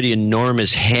your already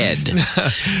enormous head.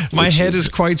 My head is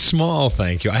quite small,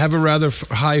 thank you. I have a rather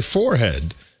high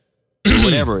forehead.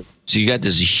 Whatever. So you got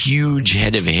this huge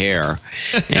head of hair,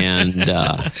 and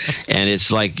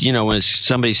it's like, when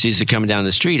somebody sees it coming down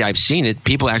the street, I've seen it.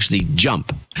 People actually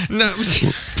jump. No,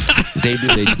 they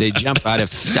do. They jump out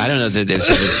of. I don't know if it's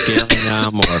scaring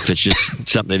them or if it's just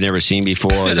something they've never seen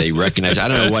before. They recognize. I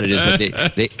don't know what it is,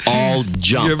 but they all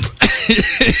jump.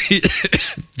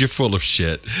 You're full of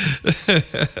shit.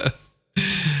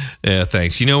 Yeah,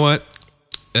 thanks. You know what?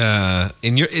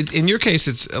 In your case,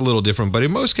 it's a little different, but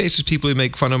in most cases, people who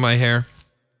make fun of my hair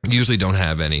usually don't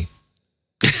have any.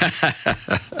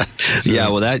 Yeah,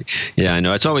 I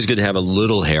know. It's always good to have a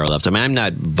little hair left. I mean, I'm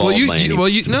not bald by any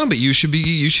means. But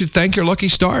you should thank your lucky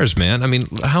stars, man. I mean,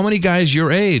 how many guys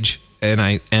your age, and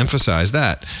I emphasize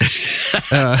that,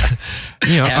 are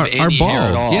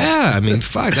bald? Yeah, I mean,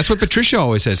 fuck. That's what Patricia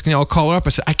always says. I'll call her up. I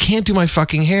said, I can't do my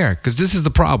fucking hair because this is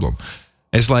the problem.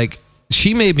 It's like,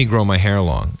 she made me grow my hair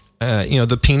long.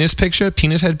 The penis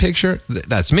head picture,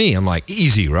 that's me. I'm like,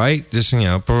 easy, right? Just,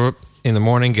 in the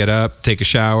morning, get up, take a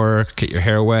shower, get your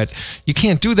hair wet. You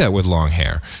can't do that with long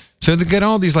hair. So they get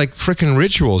all these like freaking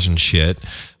rituals and shit,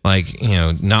 like,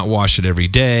 not wash it every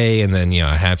day. And then,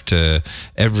 I have to,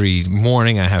 every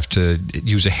morning I have to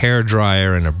use a hair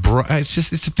dryer and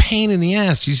it's a pain in the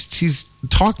ass. She's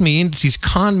conned me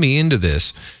into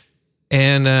this.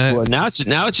 And now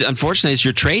it's unfortunately it's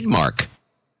your trademark.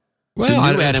 Well,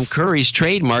 the new Adam Curry's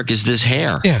trademark is this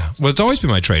hair. Yeah, well, it's always been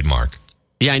my trademark.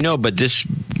 Yeah, I know, but this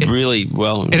really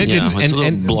it's a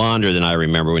little blonder than I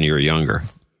remember when you were younger.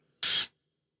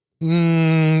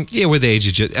 Yeah, with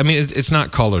age, it's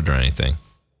not colored or anything.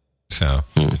 So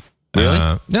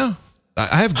really, no,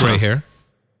 I have gray hair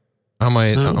on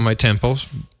my temples,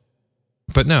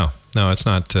 but no, it's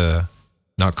not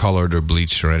colored or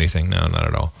bleached or anything. No, not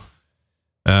at all.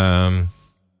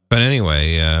 But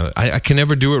anyway, I can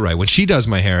never do it right. When she does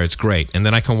my hair, it's great, and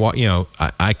then I can walk.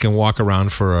 I can walk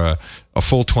around for a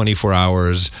full 24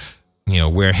 hours.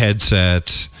 Wear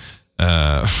headsets,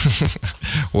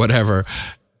 whatever,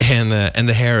 and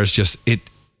the hair is just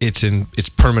it's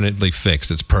permanently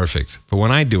fixed. It's perfect. But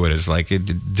when I do it, it's like it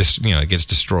gets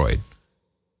destroyed.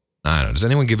 I don't know. Does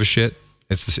anyone give a shit?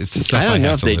 It's the stuff I don't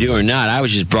know if they do or not. I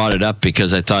was just brought it up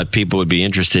because I thought people would be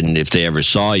interested in if they ever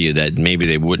saw you that maybe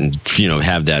they wouldn't,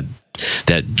 have that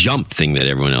jump thing that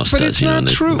everyone else does. But it's not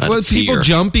true. Well, people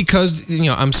jump because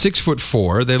I'm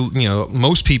 6'4". They,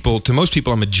 most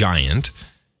people I'm a giant.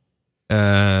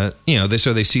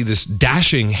 they see this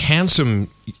dashing, handsome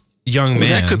young man.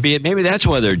 That could be it. Maybe that's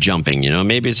why they're jumping.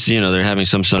 Maybe it's they're having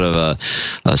some sort of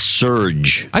a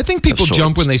surge. I think people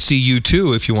jump when they see you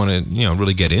too. If you want to,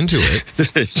 really get into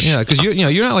it. Yeah, because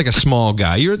you're not like a small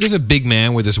guy. There's a big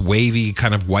man with this wavy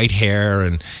kind of white hair,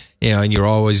 and and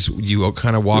you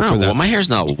kind of walk with that. Well, my hair's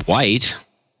not white.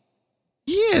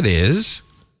 Yeah, it is.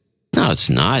 No, it's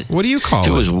not. What do you call it?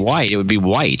 If it was white, it would be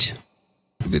white.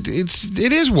 It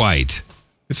is white.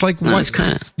 It's like No, white. it's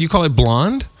kinda- You call it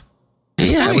blonde? It's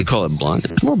I white. would call it blonde.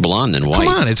 It's more blonde than white. Come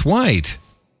on, it's white.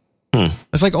 Hmm.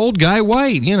 It's like old guy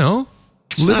white,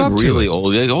 It's Live not up really to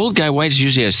old. Old guy white is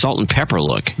usually a salt and pepper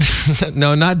look. it.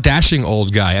 No, not dashing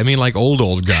old guy. I mean like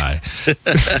old guy.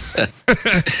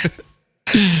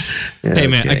 Hey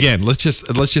man, again, let's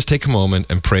just take a moment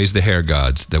and praise the hair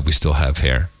gods that we still have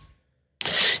hair.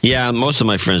 Yeah, most of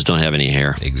my friends don't have any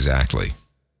hair. Exactly.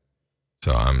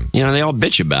 So they all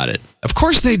bitch about it. of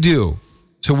course they do.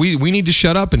 So we need to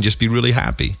shut up and just be really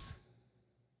happy.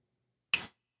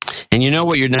 And you know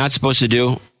what you're not supposed to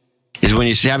do? Is when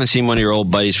you haven't seen one of your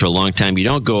old buddies for a long time, you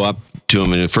don't go up to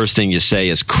him and the first thing you say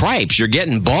is, "Cripes, you're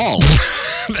getting bald."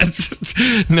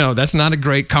 That's not a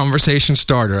great conversation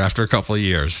starter after a couple of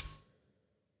years.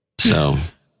 So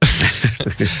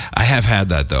I have had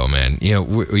that though, man.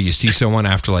 Where you see someone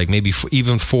after like maybe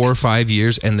even 4 or 5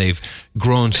 years, and they've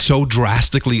grown so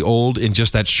drastically old in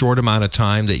just that short amount of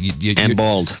time that you're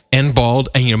bald,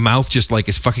 and your mouth just like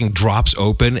is fucking drops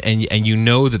open, and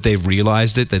that they've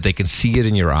realized it, that they can see it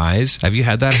in your eyes. Have you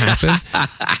had that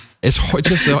happen? It's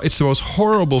the most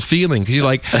horrible feeling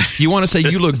because you want to say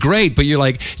you look great, but you're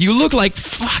like, you look like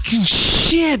fucking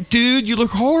shit, dude. You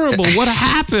look horrible. What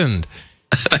happened?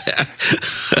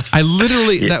 I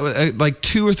literally, that was like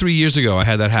 2 or 3 years ago, I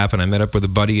had that happen. I met up with a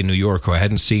buddy in New York who I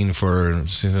hadn't seen for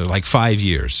like 5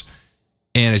 years,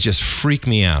 and it just freaked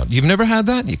me out. You've never had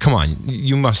that? Come on,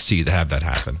 you must have that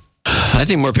happen. I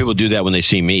think more people do that when they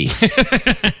see me.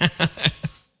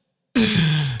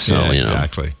 So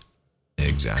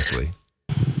Exactly.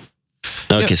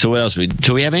 Okay, so what else?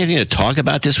 Do we have anything to talk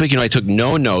about this week? I took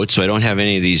no notes, so I don't have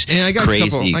any of these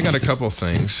crazy. I got a couple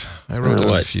things. I wrote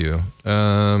down a few.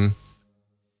 I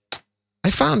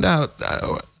found out,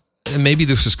 maybe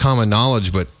this is common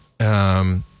knowledge, but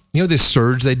this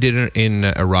surge they did in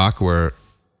Iraq, where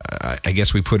I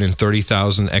guess we put in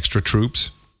 30,000 extra troops,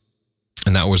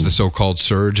 and that was the so-called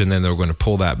surge, and then they were going to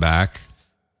pull that back.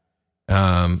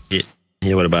 Yeah,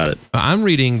 what about it? I'm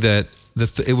reading that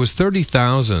it was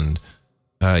 30,000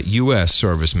 U.S.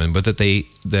 servicemen, but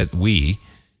that we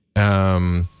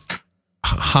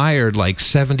hired like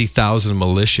 70,000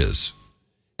 militias.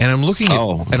 And I'm looking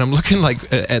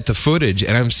at the footage,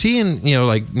 and I'm seeing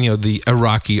the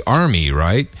Iraqi army,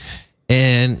 right?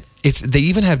 And they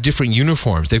even have different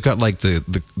uniforms. They've got like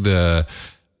the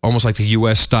almost like the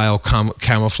U.S. style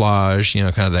camouflage,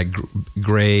 kind of that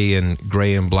gray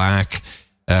and black.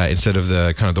 Instead of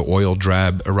the kind of the oil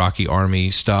drab Iraqi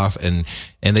army stuff, and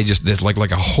there's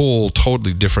like a whole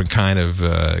totally different kind of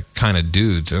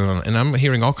dudes, and I'm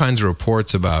hearing all kinds of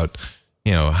reports about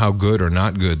how good or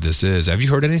not good this is. Have you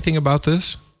heard anything about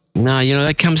this? No,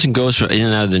 that comes and goes in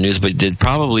and out of the news, but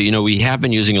we have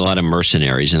been using a lot of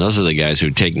mercenaries, and those are the guys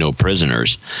who take no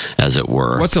prisoners, as it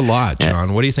were. What's a lot,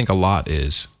 John? What do you think a lot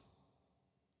is?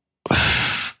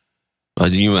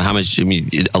 How much? I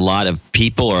mean, a lot of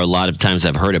people, or a lot of times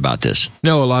I've heard about this.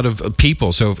 No, a lot of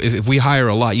people. So if we hire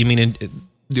a lot, you mean?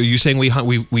 Are you saying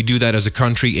we do that as a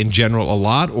country in general a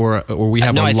lot, or we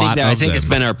have a lot of them? I think it's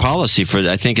been our policy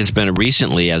I think it's been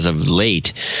recently, as of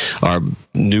late, our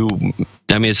new.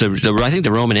 I mean, I think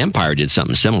the Roman Empire did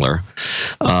something similar.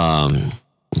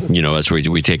 That's where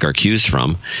we take our cues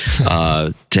from,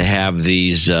 to have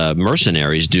these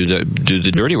mercenaries do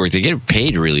the dirty work. They get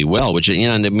paid really well, which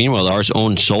and meanwhile our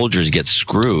own soldiers get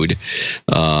screwed,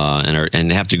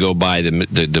 and have to go by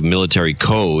the military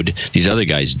code. These other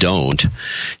guys don't,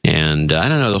 and I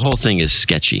don't know. The whole thing is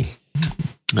sketchy.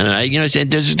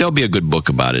 And there'll be a good book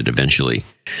about it eventually.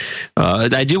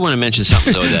 I do want to mention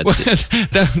something though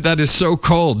that is so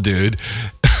cold, dude.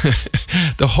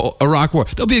 The whole Iraq War.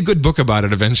 There'll be a good book about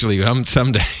it eventually.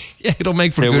 Someday. Yeah, it'll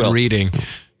make for good reading.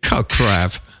 Oh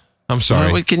crap! I'm sorry.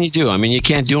 Well, what can you do? I mean, you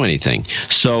can't do anything.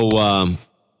 So,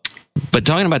 but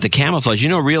talking about the camouflage,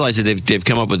 realize that they've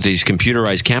come up with these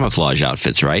computerized camouflage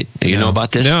outfits, right? You know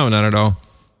about this? No, not at all.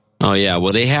 Oh yeah,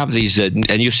 well they have these,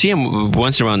 and you see them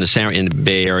once around in the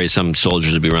Bay Area. Some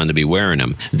soldiers will be around to be wearing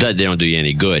them. They don't do you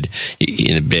any good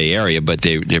in the Bay Area, but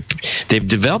they've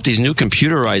developed these new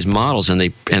computerized models, and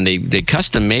they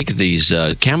custom make these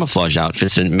camouflage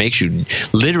outfits, and it makes you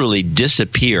literally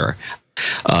disappear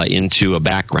into a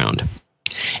background.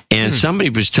 And somebody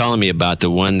was telling me about the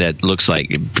one that looks like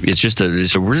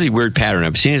it's a really weird pattern.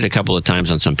 I've seen it a couple of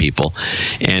times on some people,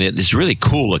 and it's really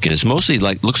cool looking. It's mostly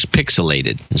looks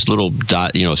pixelated. It's little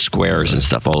dot, squares and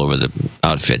stuff all over the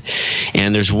outfit.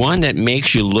 And there's one that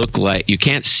makes you look like you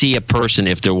can't see a person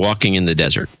if they're walking in the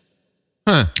desert.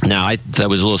 Huh. Now, I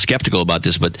was a little skeptical about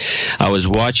this, but I was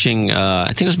watching, I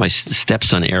think it was my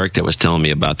stepson Eric that was telling me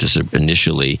about this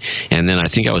initially, and then I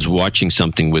think I was watching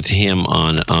something with him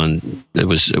on it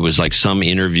was like some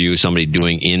interview somebody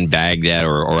doing in Baghdad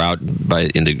or out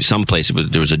some place,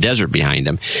 but there was a desert behind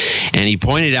him, and he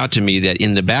pointed out to me that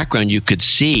in the background you could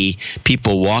see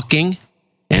people walking,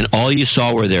 and all you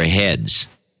saw were their heads.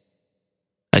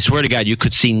 I swear to God, you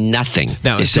could see nothing.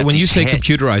 Now, so when you say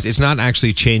computerized, it's not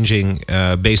actually changing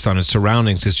based on its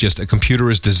surroundings. It's just a computer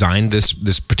has designed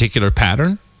this particular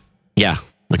pattern? Yeah.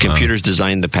 The computer's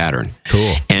designed the pattern.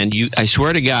 Cool. And I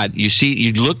swear to God,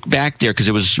 you look back there because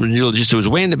it was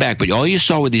way in the back, but all you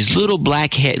saw were these little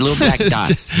black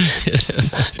dots.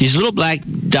 These little black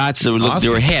dots that they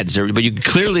were heads, but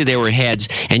they were heads,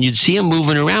 and you'd see them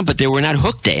moving around, but they were not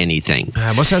hooked to anything.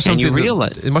 It must have something.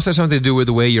 It must have something to do with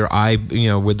the way your eye,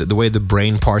 with the way the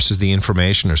brain parses the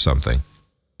information or something.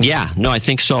 Yeah, no, I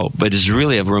think so. But it's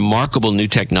really a remarkable new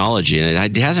technology, and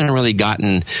it hasn't really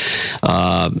gotten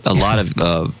a lot of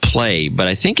play. But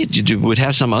I think it would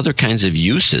have some other kinds of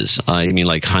uses. I mean,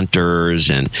 like hunters,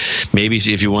 and maybe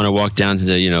if you want to walk down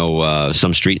to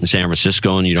some street in San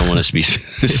Francisco and you don't want to be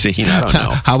seen. I don't know.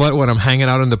 How about when I'm hanging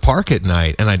out in the park at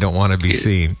night and I don't want to be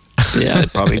seen? Yeah,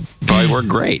 it probably work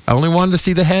great. I only wanted to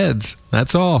see the heads.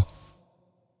 That's all.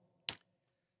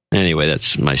 Anyway,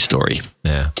 that's my story.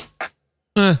 Yeah.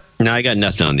 No, I got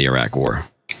nothing on the Iraq War.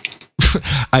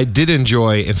 I did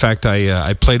enjoy. In fact,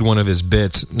 I played one of his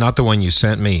bits, not the one you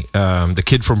sent me. The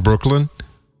kid from Brooklyn.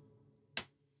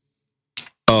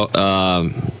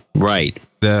 Oh, right.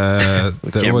 I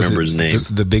can't remember his name.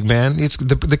 The big man. It's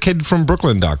the kid from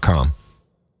Brooklyn.com.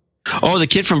 Oh, the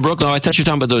kid from Brooklyn. Oh, I thought you were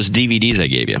talking about those DVDs I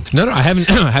gave you. No, I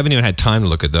haven't. I haven't even had time to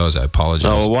look at those. I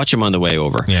apologize. Oh, well, watch them on the way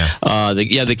over. Yeah.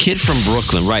 The kid from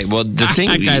Brooklyn. Right. Well, the thing.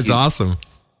 That guy's awesome.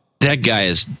 That guy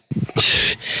is.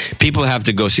 People have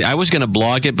to go see. I was going to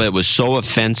blog it, but it was so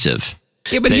offensive.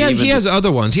 Yeah, but he has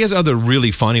other ones. He has other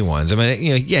really funny ones. I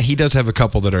mean, he does have a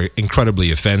couple that are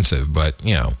incredibly offensive, but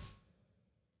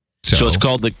So it's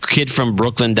called the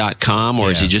kidfrombrooklyn.com,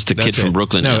 or is he just the kid from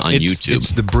Brooklyn on YouTube?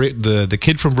 It's the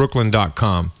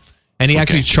kidfrombrooklyn.com, and he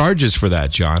actually charges for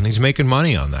that, John. He's making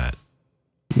money on that.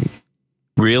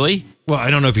 Really? Well,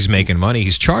 I don't know if he's making money.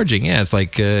 He's charging. Yeah, it's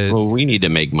like well, we need to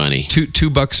make money.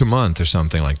 $2 a month or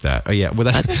something like that. Oh, yeah. Well,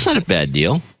 that's not a bad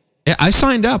deal. Yeah, I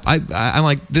signed up. I'm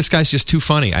like, this guy's just too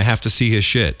funny. I have to see his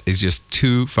shit. He's just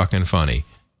too fucking funny.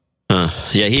 Yeah,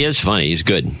 he is funny. He's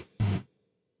good.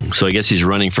 So I guess he's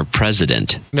running for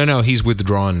president. No, he's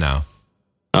withdrawn now.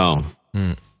 Oh.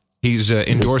 He's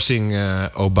endorsing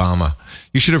Obama.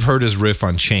 You should have heard his riff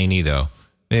on Cheney, though.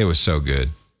 It was so good.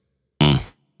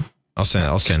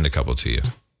 I'll send a couple to you.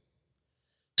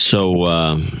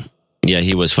 So,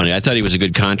 he was funny. I thought he was a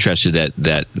good contrast to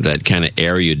that kind of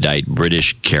erudite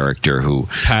British character who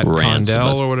Pat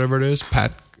Condell or whatever it is.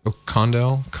 Pat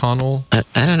Connell. I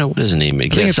don't know what his name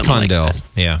is. I think it's Condell. Like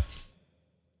yeah.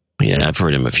 Yeah, I've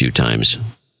heard him a few times.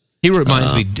 He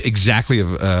reminds me exactly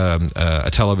of a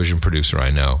television producer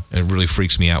I know. It really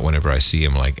freaks me out whenever I see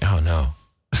him. Like, oh no,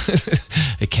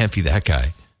 it can't be that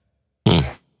guy.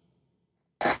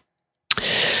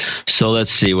 So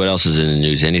let's see what else is in the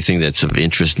news. Anything that's of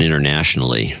interest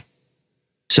internationally,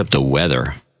 except the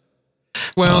weather.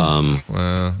 Well, I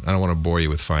don't want to bore you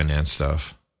with finance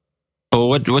stuff. Oh,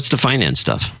 what's the finance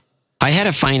stuff? I had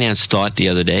a finance thought the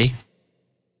other day.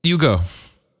 You go.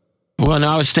 Well, no,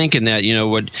 I was thinking that,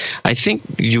 what I think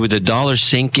with the dollar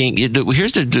sinking,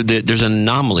 here's there's an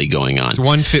anomaly going on. It's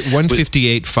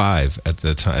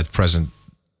 158.5 at present.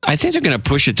 I think they're going to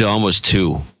push it to almost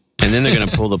 2, and then they're going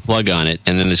to pull the plug on it,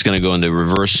 and then it's going to go into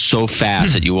reverse so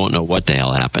fast that you won't know what the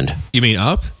hell happened. You mean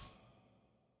up?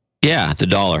 Yeah, the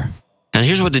dollar. And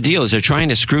here's what the deal is. They're trying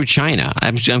to screw China.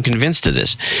 I'm convinced of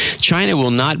this. China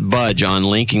will not budge on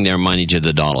linking their money to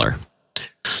the dollar.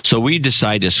 So we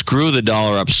decide to screw the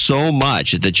dollar up so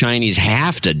much that the Chinese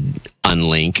have to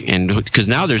unlink, and because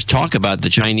now there's talk about the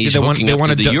Chinese hooking up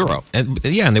to the euro. And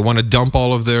they want to dump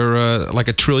all of their like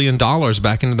 $1 trillion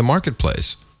back into the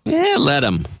marketplace. Yeah, let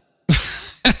them.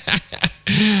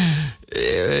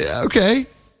 Okay.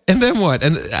 And then what?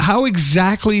 And how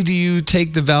exactly do you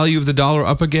take the value of the dollar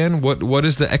up again? What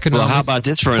is the economic? Well, how about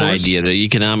this for an idea? The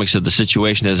economics of the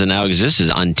situation as it now exists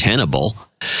is untenable.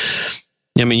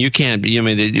 I mean, you can't. I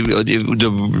mean,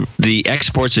 the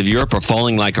exports of Europe are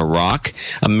falling like a rock.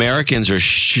 Americans are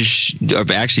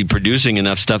actually producing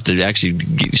enough stuff to actually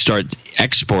start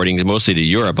exporting, mostly to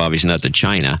Europe, obviously not to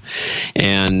China.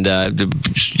 And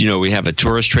we have a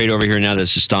tourist trade over here now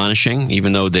that's astonishing,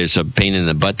 even though there's a pain in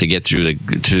the butt to get through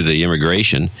the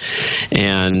immigration.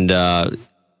 And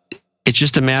it's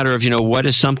just a matter of what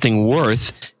is something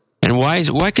worth. And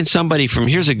why can somebody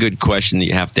here's a good question that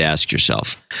you have to ask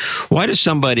yourself. Why does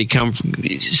somebody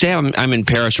say I'm in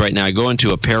Paris right now, I go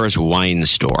into a Paris wine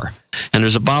store, and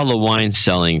there's a bottle of wine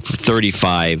selling for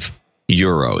 35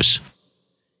 euros.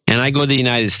 And I go to the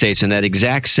United States, and that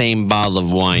exact same bottle of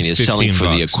wine is selling for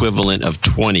the equivalent of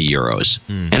 20 euros.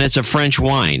 And it's a French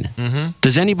wine. Mm-hmm.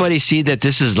 Does anybody see that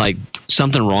this is like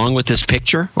something wrong with this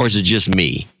picture, or is it just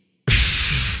me?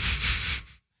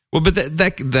 Well, but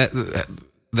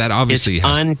that obviously it's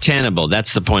untenable.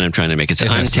 That's the point I'm trying to make. It's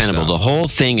untenable. The whole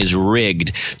thing is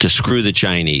rigged to screw the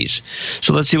Chinese.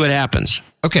 So let's see what happens.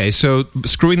 Okay, so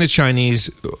screwing the Chinese,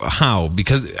 how?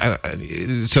 Because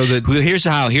here's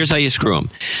how you screw them.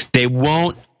 They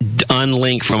won't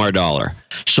unlink from our dollar.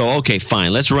 So okay,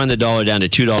 fine. Let's run the dollar down to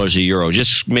 $2 a euro.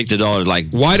 Just make the dollar like.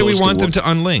 Why do we want them to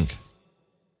unlink?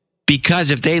 Because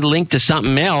if they link to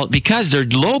something else, because they're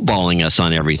lowballing us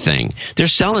on everything. They're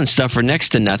selling stuff for next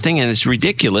to nothing, and it's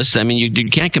ridiculous. I mean, you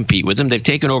can't compete with them. They've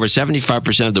taken over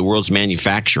 75% of the world's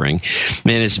manufacturing,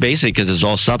 and it's basically because it's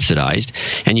all subsidized.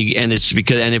 And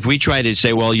if we try to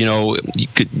say, well,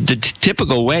 the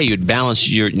typical way you'd balance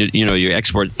your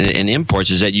export and imports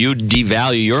is that you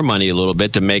devalue your money a little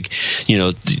bit to make,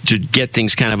 to get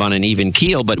things kind of on an even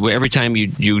keel. But every time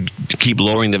you keep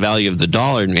lowering the value of the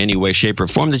dollar in any way, shape, or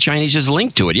form, the Chinese just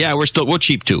linked to it. Yeah, we're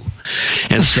cheap too.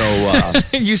 And so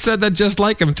you said that just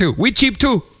like him too. We cheap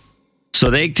too. So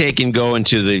they take and go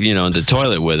into the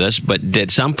toilet with us, but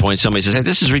at some point somebody says, hey,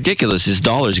 this is ridiculous. This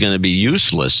dollar is going to be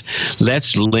useless.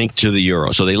 Let's link to the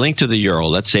euro. So they link to the euro.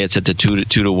 Let's say it's at the 2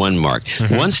 to 1 mark.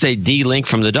 Mm-hmm. Once they de-link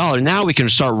from the dollar, now we can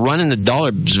start running the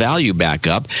dollar's value back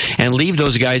up and leave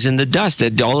those guys in the dust.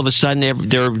 All of a sudden,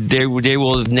 they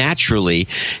will naturally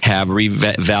have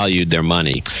revalued their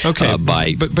money. Okay,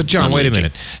 but John, wait a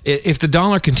minute. If the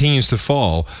dollar continues to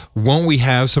fall, won't we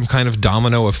have some kind of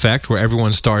domino effect where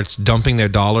everyone starts dumping their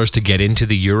dollars to get into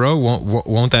the euro?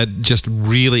 Won't that just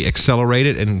really accelerate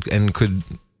it and could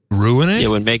ruin it? It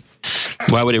would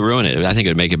why would it ruin it? I think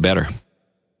it would make it better.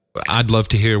 I'd love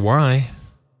to hear why.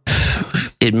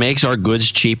 It makes our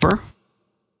goods cheaper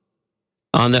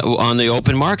on the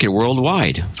open market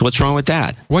worldwide. So what's wrong with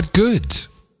that? What goods?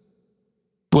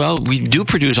 Well, we do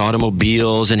produce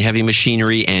automobiles and heavy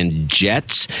machinery and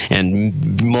jets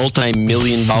and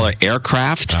multi-million-dollar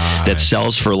aircraft that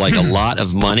sells for like a lot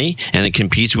of money, and it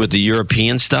competes with the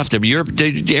European stuff. The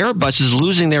Airbus is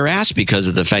losing their ass because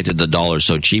of the fact that the dollar is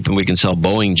so cheap, and we can sell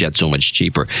Boeing jets so much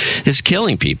cheaper. It's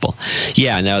killing people.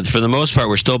 Yeah, now for the most part,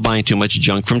 we're still buying too much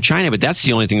junk from China, but that's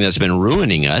the only thing that's been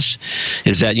ruining us.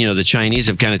 Is that the Chinese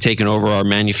have kind of taken over our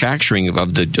manufacturing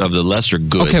of the lesser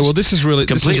goods. Okay, well this is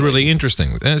really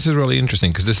interesting. This is really interesting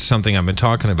because this is something I've been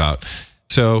talking about.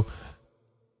 So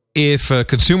if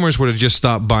consumers were to just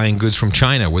stop buying goods from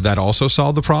China, would that also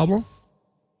solve the problem?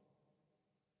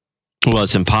 Well,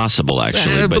 it's impossible,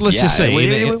 actually. But let's just say,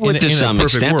 to some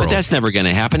extent, world. But that's never going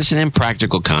to happen. It's an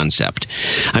impractical concept.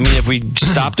 I mean, if we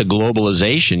stop the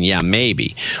globalization, yeah,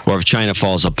 maybe. Or if China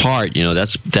falls apart,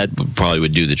 that probably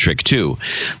would do the trick too.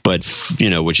 But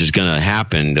which is going to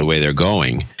happen the way they're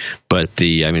going. But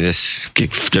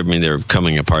they're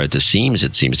coming apart at the seams.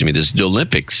 It seems to me the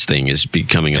Olympics thing is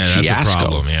becoming a fiasco. That's a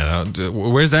problem. Yeah,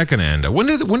 where's that going to end up? When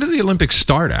do the Olympics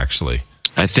start? Actually,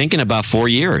 I think in about 4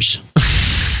 years.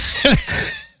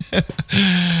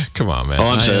 Come on, man. Oh,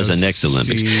 I'm sorry. That's the next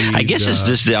Olympics. I guess it's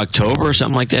this the October or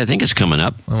something like that. I think it's coming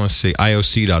up. I want to see.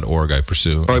 IOC.org, I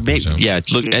presume. Or maybe, yeah.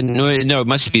 Look, no, it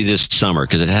must be this summer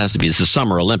because it has to be. It's the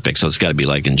Summer Olympics, so it's got to be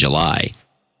like in July.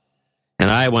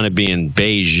 And I want to be in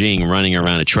Beijing running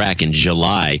around a track in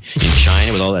July in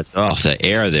China with all that. Oh, the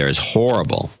air there is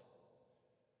horrible.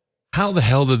 How the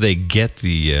hell did they get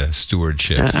the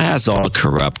stewardship? That's all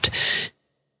corrupt.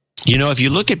 If you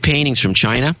look at paintings from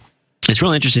China, it's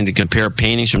really interesting to compare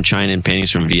paintings from China and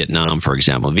paintings from Vietnam, for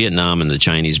example. Vietnam and the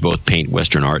Chinese both paint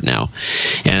Western art now.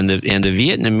 And the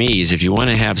Vietnamese, if you want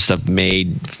to have stuff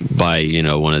made by,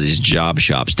 one of these job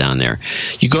shops down there,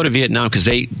 you go to Vietnam because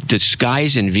the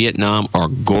skies in Vietnam are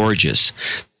gorgeous.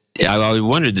 I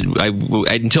wondered,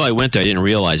 until I went there, I didn't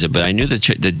realize it, but I knew that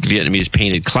the Vietnamese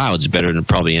painted clouds better than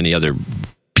probably any other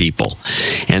people.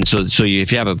 And so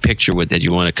if you have a picture that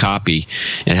you want to copy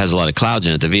and it has a lot of clouds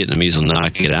in it, the Vietnamese will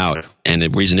knock it out. And the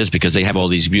reason is because they have all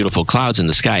these beautiful clouds in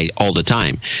the sky all the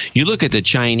time. You look at the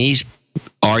Chinese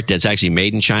art that's actually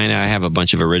made in China. I have a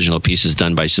bunch of original pieces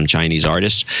done by some Chinese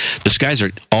artists. The skies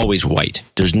are always white.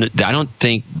 I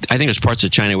think there's parts of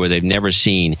China where they've never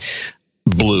seen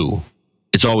blue.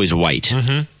 It's always white.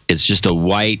 Mm-hmm. It's just a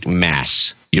white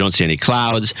mass. You don't see any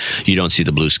clouds. You don't see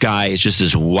the blue sky. It's just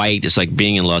this white. It's like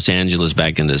being in Los Angeles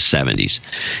back in the 70s.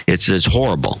 It's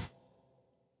horrible.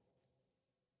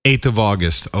 8th of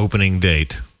August, opening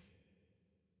date.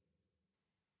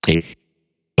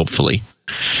 Hopefully.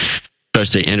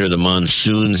 First, they enter the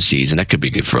monsoon season. That could be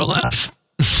good for a laugh.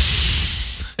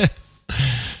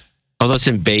 Although it's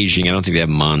in Beijing, I don't think they have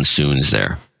monsoons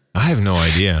there. I have no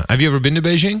idea. Have you ever been to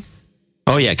Beijing?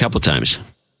 Oh, yeah, a couple times.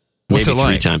 What's Maybe it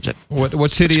like? 3 times.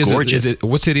 What city is it?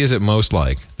 What city is it most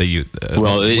like that you?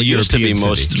 Well, it used to be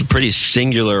city? pretty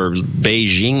singular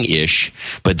Beijing-ish,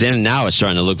 but then now it's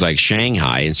starting to look like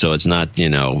Shanghai, and so it's not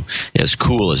as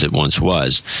cool as it once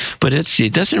was. But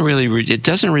it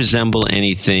doesn't resemble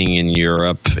anything in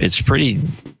Europe. It's pretty.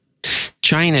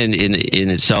 China in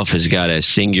itself has got a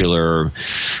singular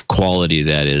quality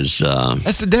that is.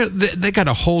 They got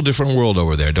a whole different world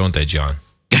over there, don't they, John?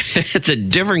 It's a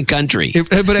different country.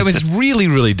 But it's really,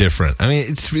 really different. I mean,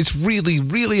 it's really,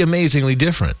 really amazingly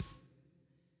different.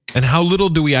 And how little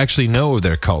do we actually know of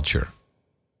their culture?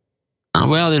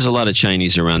 Well, there's a lot of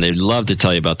Chinese around. They'd love to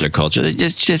tell you about their culture.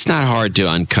 It's just not hard to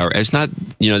uncover. It's not,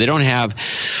 they don't have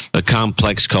a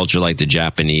complex culture like the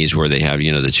Japanese where they have,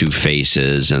 the two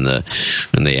faces and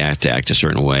they have to act a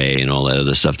certain way and all that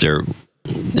other stuff.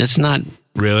 It's not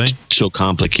really so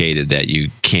complicated that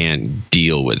you can't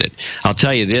deal with it. I'll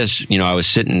tell you this, I was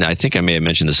sitting, I think I may have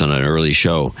mentioned this on an early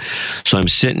show. So I'm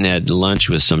sitting at lunch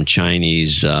with some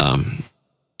Chinese in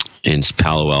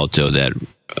Palo Alto that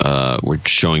were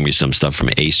showing me some stuff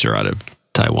from Acer out of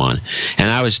Taiwan.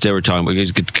 And they were talking,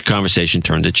 because the conversation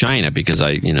turned to China because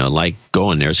I, like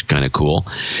going there. It's kind of cool.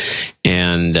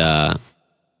 And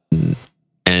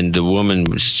the woman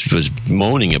was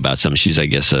moaning about something. She's, I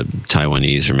guess, a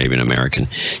Taiwanese or maybe an American.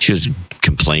 She was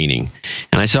complaining.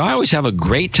 And I said, I always have a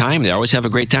great time there. I always have a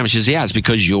great time. She says, yeah, it's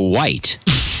because you're white.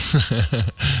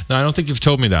 No, I don't think you've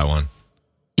told me that one.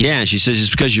 Yeah, and she says, it's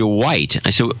because you're white.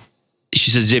 I said, she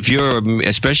says, if you're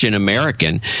especially an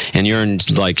American and you're in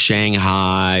like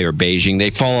Shanghai or Beijing, they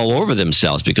fall all over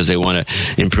themselves because they want to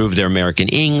improve their American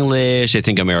English. They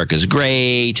think America's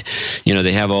great.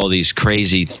 They have all these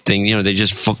crazy things.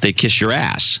 They kiss your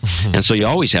ass. And so you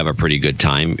always have a pretty good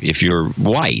time if you're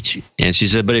white. And she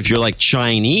said, but if you're like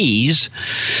Chinese,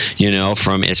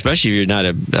 especially if you're not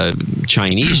a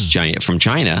Chinese from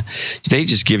China, they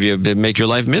just make your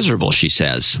life miserable, she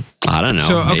says. I don't know.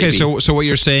 So, okay, so what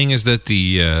you're saying is that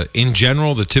in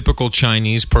general, the typical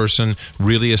Chinese person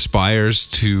really aspires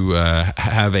to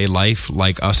have a life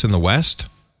like us in the West?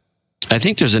 I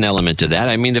think there's an element to that.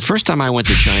 I mean, the first time I went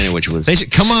to China, which was... They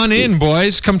said, come on in,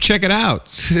 boys. Come check it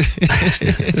out.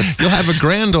 You'll have a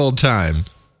grand old time.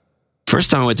 First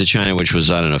time I went to China, which was,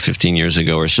 15 years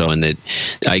ago or so, and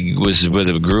I was with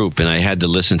a group, and I had to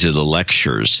listen to the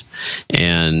lectures.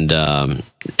 And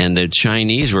the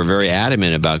Chinese were very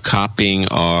adamant about copying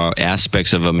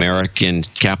aspects of American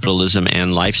capitalism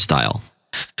and lifestyle.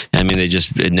 I mean, they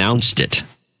just announced it.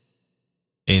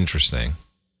 Interesting.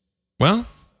 Well,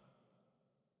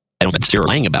 I don't think they're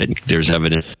lying about it. There's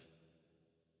evidence.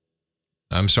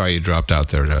 I'm sorry you dropped out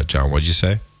there, John. What'd you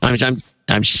say?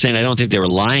 I'm just saying I don't think they were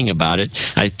lying about it.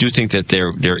 I do think that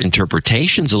their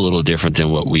interpretation's a little different than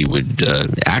what we would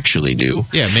actually do.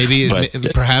 Yeah,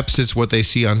 perhaps it's what they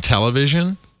see on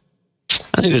television.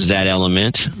 I think there's that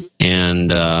element.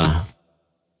 And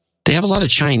they have a lot of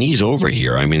Chinese over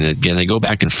here. I mean, again, they go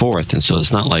back and forth, and so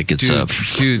it's not like it's...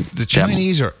 Dude, the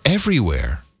Chinese are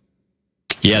everywhere.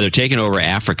 Yeah, they're taking over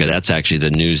Africa. That's actually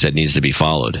the news that needs to be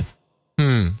followed.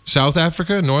 South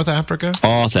Africa? North Africa?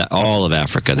 All of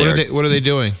Africa. What are they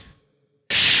doing?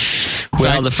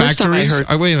 Well, the first time I heard...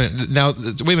 wait a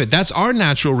minute. That's our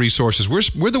natural resources.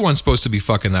 We're the ones supposed to be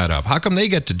fucking that up. How come they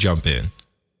get to jump in?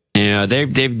 Yeah, they're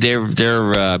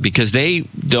because they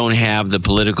don't have the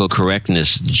political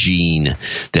correctness gene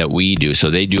that we do, so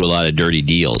they do a lot of dirty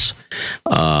deals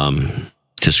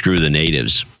to screw the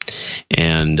natives.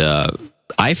 And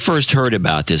I first heard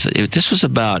about this. This was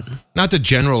about... Not to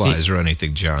generalize or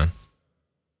anything, John.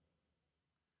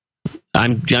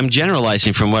 I'm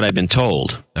generalizing from what I've been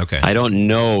told. Okay. I don't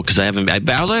know because I haven't...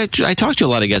 I talked to a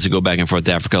lot of guys that go back and forth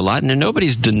to Africa a lot, and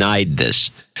nobody's denied this.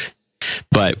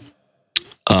 But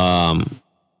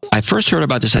I first heard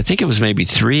about this, I think it was maybe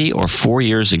 3 or 4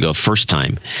 years ago, first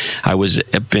time. I was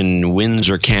up in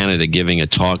Windsor, Canada, giving a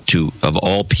talk to, of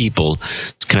all people,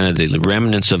 kind of the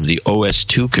remnants of the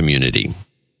OS2 community.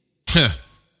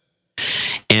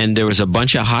 And there was a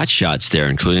bunch of hotshots there,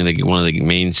 including one of the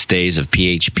mainstays of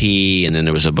PHP, and then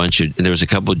there was a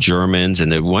couple of Germans,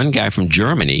 and the one guy from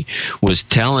Germany was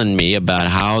telling me about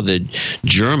how the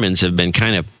Germans have been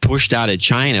kind of pushed out of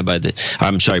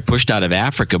pushed out of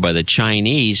Africa by the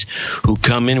Chinese, who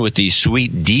come in with these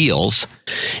sweet deals,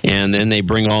 and then they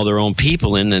bring all their own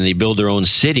people in, and they build their own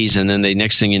cities, and then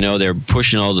next thing you know, they're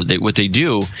pushing what they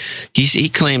do. He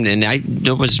claimed, and I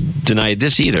was denied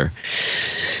this either.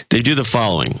 They do the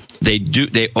following.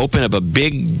 They open up a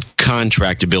big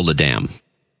contract to build a dam.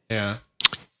 Yeah.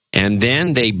 And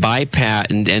then they bypass,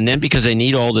 and then because they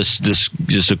need all this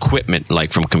equipment,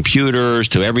 like from computers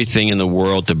to everything in the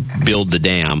world to build the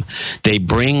dam, they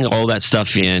bring all that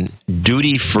stuff in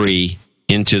duty free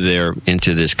into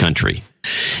this country,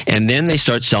 and then they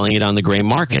start selling it on the gray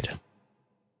market.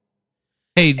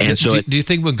 Hey, do you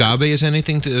think Mugabe has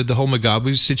anything to the whole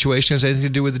Mugabe situation has anything to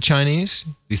do with the Chinese?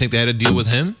 Do you think they had a deal with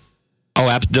him? Oh,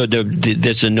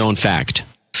 that's a known fact.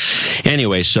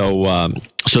 Anyway, so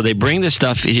they bring this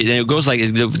stuff. It goes like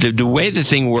the way the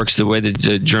thing works. The way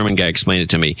the German guy explained it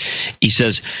to me, he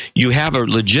says you have a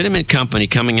legitimate company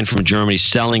coming in from Germany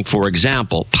selling, for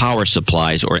example, power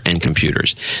supplies and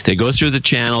computers. They go through the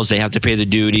channels. They have to pay the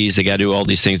duties. They got to do all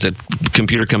these things. The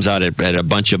computer comes out at a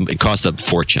bunch of. It costs a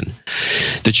fortune.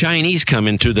 The Chinese come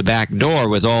in through the back door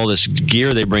with all this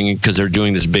gear they bring in because they're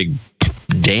doing this big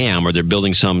dam, or they're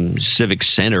building some civic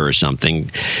center or something,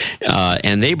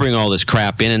 and they bring all this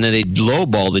crap in, and then they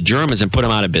lowball the Germans and put them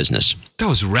out of business.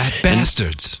 Those rat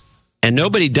bastards. And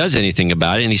nobody does anything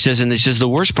about it. And he says the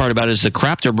worst part about it is the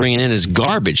crap they're bringing in is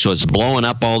garbage, so it's blowing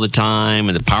up all the time,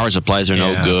 and the power supplies are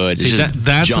no good. See,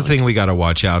 that's junk. The thing we got to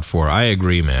watch out for. I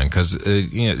agree, man, because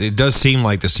it does seem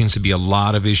like there seems to be a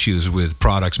lot of issues with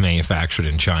products manufactured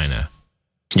in China.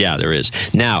 Yeah, there is.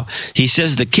 Now, he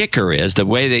says the kicker is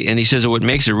and he says what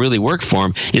makes it really work for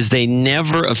him is they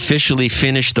never officially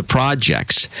finish the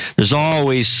projects. There's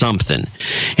always something.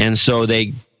 And so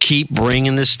they keep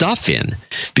bringing this stuff in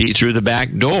through the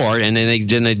back door, and then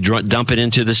they dump it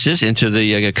into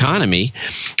the economy,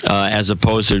 as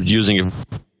opposed to using it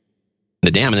the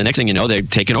dam, and the next thing you know, they're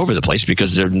taking over the place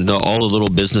because all the little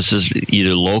businesses,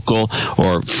 either local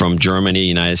or from Germany,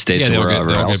 United States, or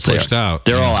wherever else,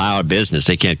 they're all out of business.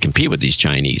 They can't compete with these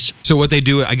Chinese. So what they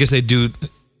do, I guess they do.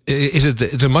 Is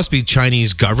it must be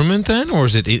Chinese government then, or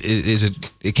is it?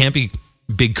 It can't be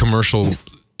big commercial.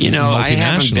 I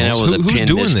haven't been able to pin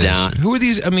this down. Who are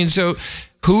these? I mean, so.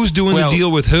 Who's doing the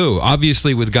deal with who?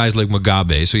 Obviously, with guys like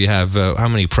Mugabe. So you have how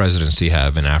many presidents do you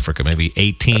have in Africa? Maybe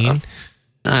 18.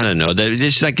 I don't know.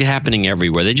 It's like happening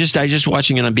everywhere. I just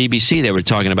watching it on BBC. They were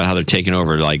talking about how they're taking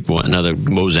over like another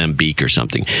Mozambique or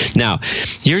something. Now,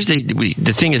 here's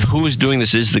the thing: is who is doing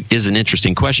this is an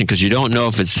interesting question, because you don't know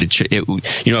if it's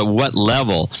at what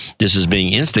level this is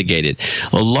being instigated.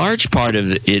 A large part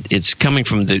of it's coming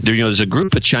from there's a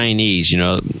group of Chinese,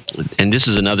 and this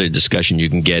is another discussion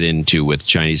you can get into with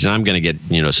Chinese. And I'm going to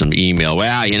get some email.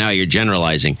 Well, you're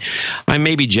generalizing. I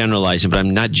may be generalizing, but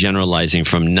I'm not generalizing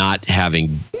from not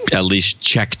having at least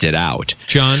checked it out.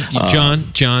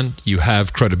 John, you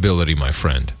have credibility, my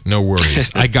friend. No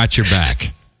worries. I got your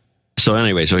back. So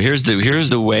anyway, here's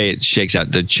the way it shakes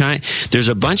out. There's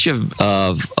a bunch of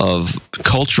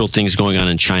cultural things going on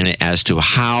in China as to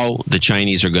how the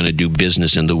Chinese are going to do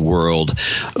business in the world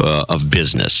of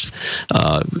business,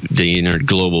 the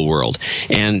global world.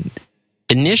 And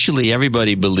initially,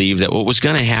 everybody believed that what was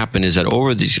going to happen is that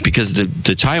because the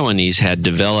Taiwanese had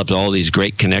developed all these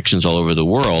great connections all over the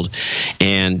world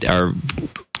and are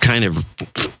kind of,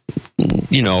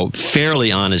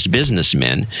 fairly honest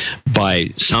businessmen by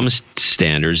some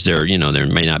standards. They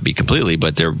may not be completely,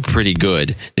 but they're pretty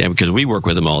good because we work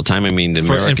with them all the time. I mean, the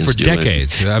Americans for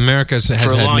decades. America has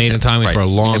had made in Taiwan for a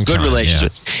long time. Good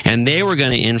relationship, and they were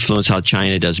going to influence how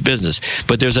China does business.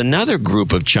 But there's another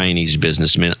group of Chinese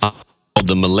businessmen,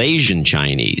 the Malaysian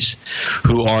Chinese,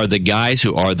 who are the guys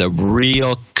who are the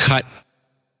real cut.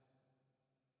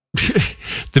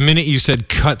 The minute you said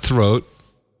cutthroat,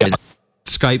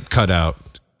 Skype cut out.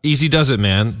 Easy does it,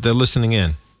 man. They're listening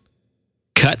in.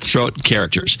 Cutthroat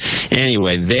characters.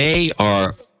 Anyway, they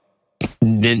are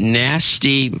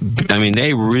nasty. I mean,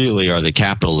 they really are the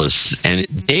capitalists, and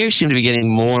they seem to be getting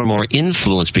more and more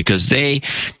influence because they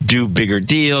do bigger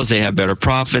deals, they have better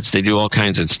profits, they do all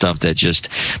kinds of stuff that just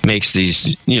makes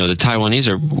these, the Taiwanese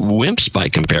are wimps by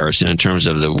comparison in terms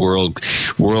of the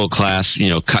world class,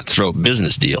 cutthroat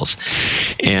business deals.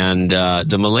 And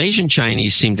the Malaysian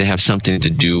Chinese seem to have something to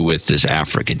do with this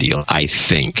Africa deal, I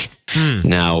think.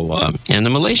 Now, and the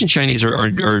Malaysian Chinese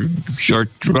are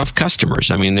rough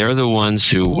customers. I mean, they're the ones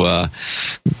who,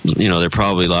 they're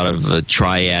probably a lot of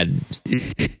triad.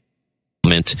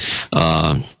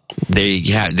 They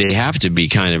have to be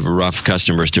kind of rough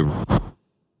customers to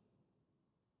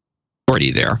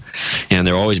there, and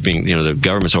they're always being, the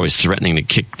government's always threatening to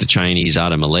kick the Chinese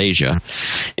out of Malaysia,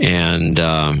 and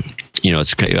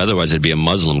it's otherwise it'd be a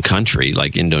Muslim country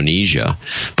like Indonesia,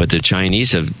 but the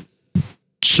Chinese have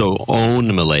so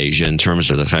owned Malaysia in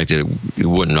terms of the fact that it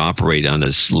wouldn't operate on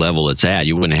this level it's at.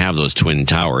 You wouldn't have those twin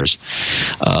towers,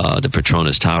 the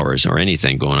Petronas Towers, or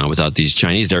anything going on without these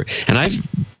Chinese there. And I've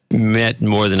met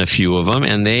more than a few of them,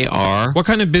 and they are... What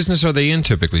kind of business are they in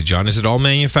typically, John? Is it all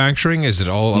manufacturing? Is it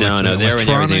all No, they're in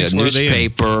everything.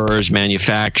 Newspapers,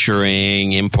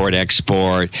 manufacturing, import,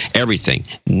 export, everything.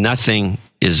 Nothing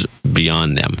is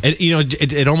beyond them.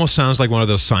 It almost sounds like one of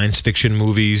those science fiction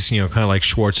movies, kind of like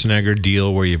Schwarzenegger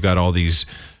deal, where you've got all these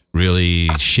really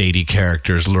shady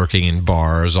characters lurking in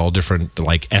bars, all different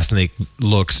like ethnic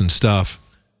looks and stuff.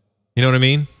 You know what I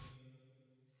mean?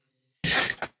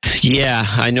 Yeah,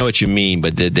 I know what you mean,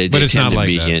 but they tend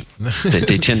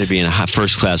to be in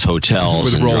first class hotels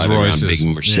with and Rolls driving Royces, around big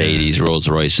Mercedes, Rolls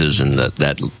Royces, and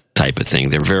that type of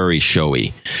thing. They're very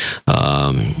showy.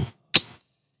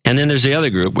 And then there's the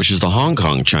other group, which is the Hong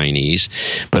Kong Chinese,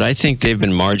 but I think they've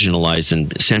been marginalized,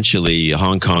 and essentially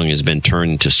Hong Kong has been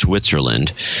turned into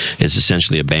Switzerland. It's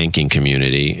essentially a banking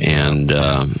community, and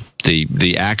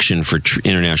the action for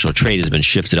international trade has been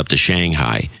shifted up to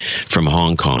Shanghai from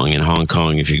Hong Kong. And Hong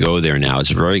Kong, if you go there now, it's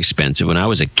very expensive. When I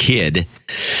was a kid,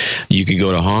 you could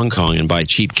go to Hong Kong and buy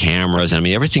cheap cameras. I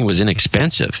mean, everything was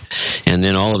inexpensive. And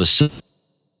then all of a sudden,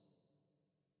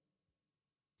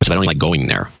 I don't like going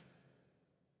there.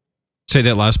 Say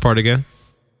that last part again.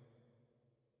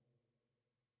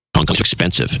 Hong Kong's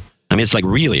expensive. I mean, it's like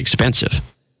really expensive.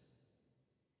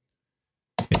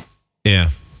 Yeah.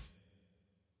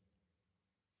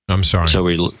 I'm sorry. So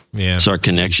our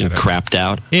connection crapped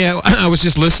out. Yeah, I was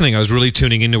just listening. I was really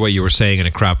tuning into what you were saying, and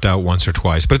it crapped out once or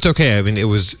twice. But it's okay. I mean, it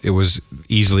was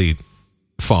easily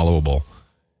followable.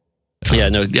 Yeah,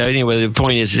 no. Anyway, the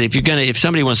point is, if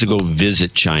somebody wants to go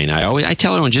visit China, I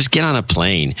tell everyone just get on a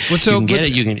plane. You can get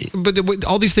it. You can. But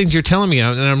all these things you're telling me,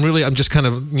 and I'm just kind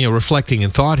of reflecting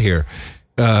in thought here.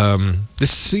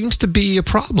 This seems to be a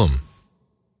problem.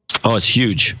 Oh, it's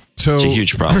huge. It's a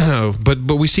huge problem.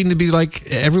 But we seem to be like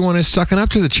everyone is sucking up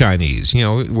to the Chinese.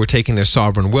 We're taking their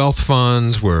sovereign wealth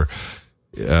funds. We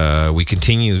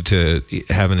continue to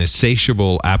have an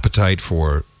insatiable appetite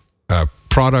for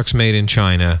products made in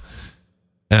China.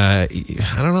 I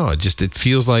don't know. It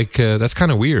feels like that's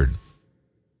kind of weird.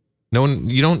 Not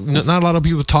a lot of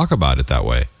people talk about it that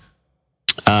way.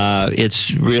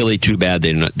 It's really too bad.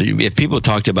 If people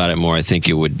talked about it more, I think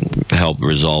it would help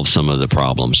resolve some of the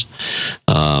problems.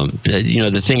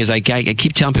 The thing is, I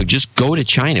keep telling people, just go to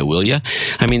China, will you?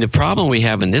 I mean, the problem we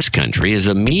have in this country is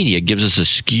the media gives us a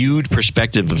skewed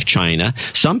perspective of China.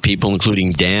 Some people,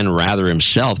 including Dan Rather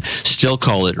himself, still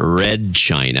call it Red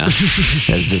China,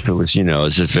 as if it was,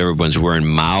 as if everyone's wearing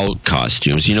Mao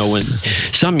costumes. When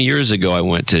some years ago I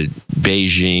went to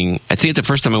Beijing, I think the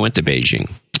first time I went to Beijing,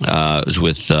 it was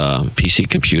with PC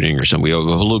Computing or something. We were a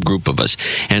little group of us.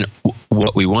 And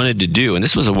what we wanted to do, and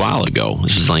this was a while ago,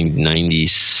 this was like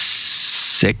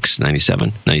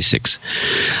 96.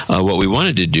 What we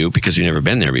wanted to do, because we'd never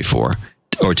been there before,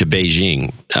 or to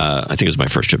Beijing, I think it was my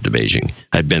first trip to Beijing.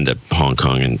 I'd been to Hong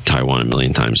Kong and Taiwan a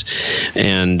million times.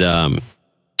 And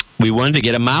we wanted to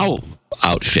get a Mao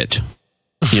outfit.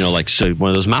 One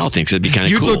of those Mao things. It'd be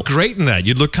kind of cool. You'd look great in that.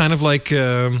 You'd look kind of like...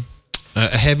 a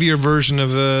heavier version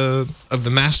of the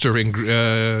master in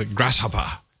Grasshopper.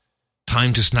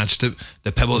 Time to snatch the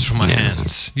pebbles from my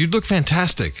hands. You'd look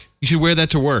fantastic. You should wear that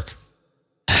to work.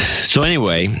 So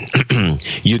anyway,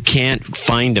 you can't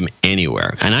find them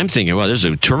anywhere. And I'm thinking, well, there's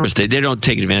a tourist. They don't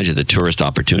take advantage of the tourist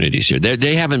opportunities here.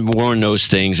 They haven't worn those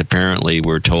things, apparently,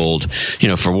 we're told,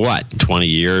 for what, 20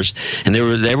 years? And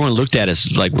everyone looked at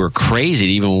us like we're crazy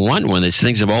to even want one. These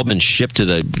things have all been shipped to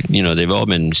they've all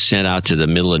been sent out to the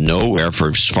middle of nowhere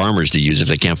for farmers to use if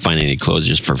they can't find any clothes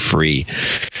just for free.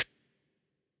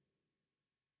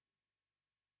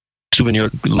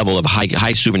 souvenir level of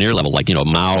high souvenir level, like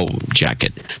Mao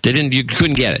jacket. You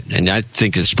couldn't get it, and I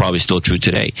think it's probably still true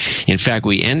today. In fact,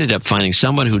 we ended up finding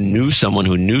someone who knew someone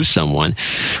who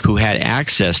had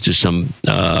access to some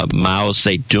Mao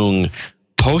Zedong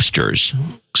posters,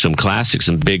 some classics,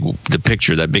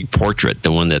 that big portrait,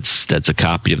 the one that's a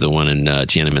copy of the one in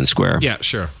Tiananmen Square. Yeah,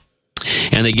 sure.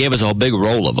 And they gave us a whole big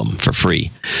roll of them for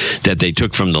free that they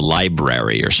took from the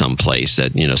library or someplace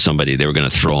that, somebody, they were going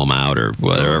to throw them out or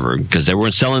whatever because they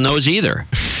weren't selling those either.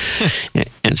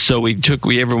 And so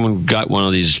everyone got one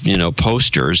of these,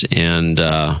 posters and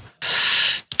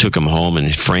took them home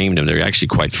and framed them. They're actually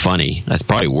quite funny. That's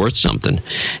probably worth something.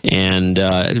 And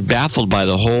baffled by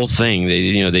the whole thing,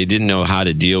 they didn't know how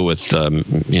to deal with,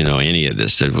 any of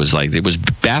this. It was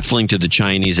baffling to the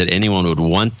Chinese that anyone would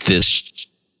want this.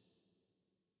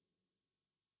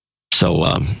 So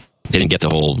they didn't get the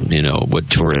whole, what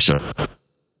tourists are. I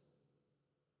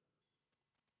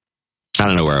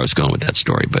don't know where I was going with that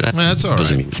story, but that's all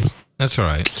right. That's all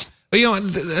right.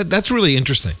 But, that's really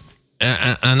interesting.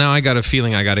 And now I got a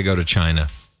feeling I got to go to China.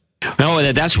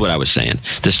 No, that's what I was saying.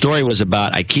 The story was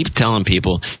about, I keep telling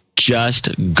people, just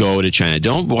go to China.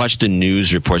 Don't watch the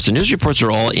news reports. The news reports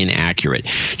are all inaccurate.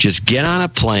 Just get on a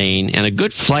plane, and a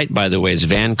good flight, by the way, is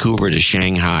Vancouver to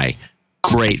Shanghai.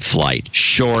 Great flight,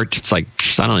 short. It's like,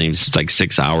 I don't know, it's like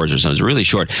 6 hours or something. It's really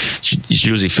short. It's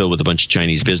usually filled with a bunch of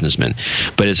Chinese businessmen,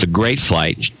 but it's a great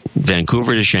flight,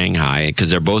 Vancouver to Shanghai, because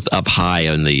they're both up high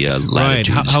on the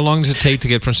latitudes. Right. How long does it take to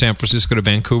get from San Francisco to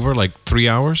Vancouver? Like 3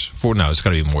 hours? 4? No, it's got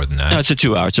to be more than that. No, it's a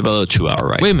 2 hour. It's about a 2 hour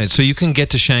ride. Wait a minute. So you can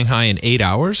get to Shanghai in 8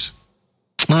 hours?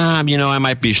 I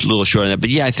might be a little short on that,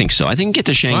 but yeah, I think so. I think you can get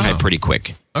to Shanghai pretty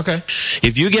quick. Okay.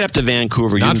 If you get up to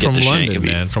Vancouver, you can get to Shanghai. Not from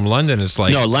London, man. From London, it's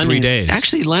like 3 days.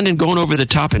 Actually, London going over the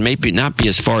top and maybe not be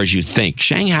as far as you think.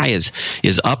 Shanghai is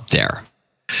up there.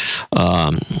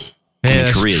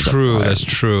 That's true. That's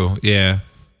true. Yeah.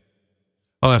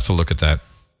 I'll have to look at that.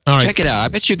 All right. Check it out. I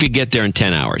bet you could get there in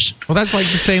 10 hours. Well, that's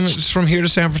like the same as from here to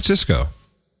San Francisco.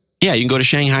 Yeah, you can go to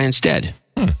Shanghai instead.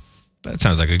 That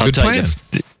sounds like a good plan.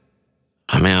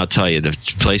 I'll tell you, the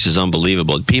place is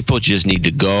unbelievable. People just need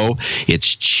to go.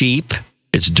 It's cheap.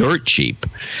 It's dirt cheap.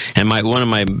 And one of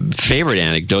my favorite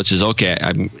anecdotes is,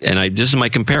 this is my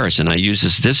comparison. I use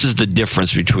this. This is the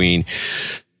difference between,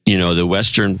 the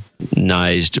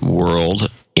westernized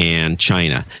world and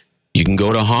China. You can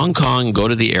go to Hong Kong and go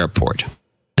to the airport.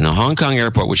 In the Hong Kong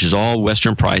airport, which is all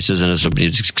Western prices and it's an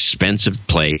expensive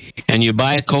place, and you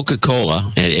buy a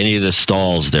Coca-Cola at any of the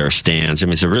stalls there, stands. I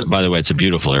mean, by the way, it's a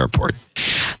beautiful airport,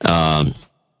 and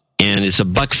it's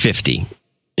 $1.50.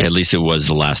 At least it was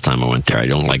the last time I went there. I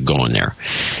don't like going there.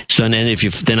 So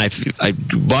then I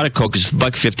bought a Coke. It's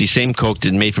 $1.50, same Coke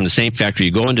made from the same factory.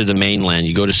 You go into the mainland.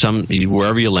 You go to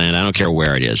wherever you land. I don't care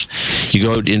where it is. You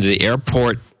go into the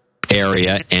airport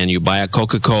area and you buy a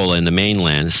Coca-Cola in the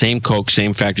mainland, same Coke,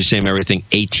 same factory, same everything,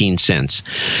 18 cents.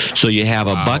 So you have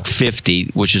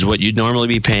 $1.50, which is what you'd normally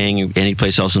be paying any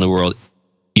place else in the world.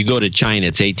 You go to China,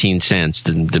 it's 18 cents,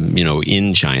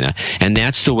 in China. And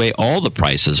that's the way all the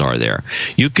prices are there.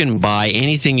 You can buy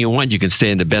anything you want. You can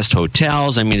stay in the best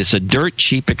hotels. I mean, it's a dirt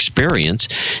cheap experience.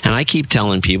 And I keep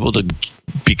telling people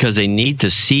because they need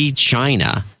to see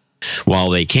China while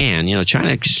they can.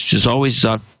 China is always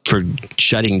up for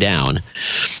shutting down.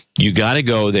 You got to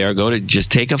go there.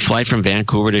 Just take a flight from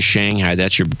Vancouver to Shanghai.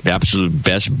 That's your absolute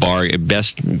best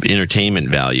entertainment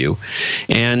value.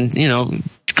 And,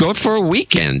 go for a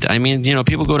weekend. I mean,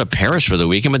 people go to Paris for the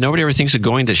weekend, but nobody ever thinks of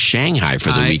going to Shanghai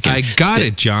for the weekend. I got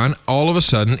it, John. All of a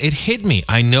sudden, it hit me.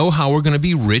 I know how we're going to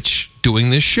be rich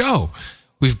doing this show.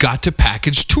 We've got to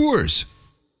package tours.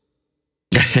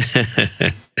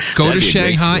 Go to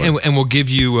Shanghai and we'll give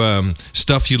you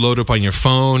stuff you load up on your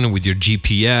phone with your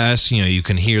GPS. You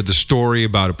can hear the story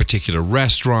about a particular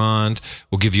restaurant.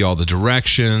 We'll give you all the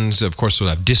directions. Of course, we'll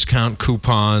have discount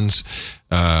coupons.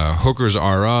 Hookers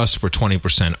R Us for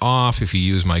 20% off if you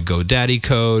use my GoDaddy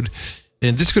code.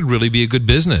 And this could really be a good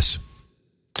business.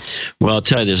 Well, I'll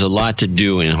tell you, there's a lot to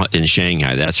do in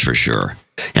Shanghai, that's for sure.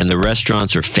 And the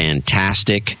restaurants are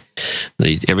fantastic.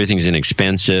 Everything's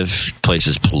inexpensive. The place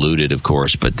is polluted, of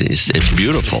course, but it's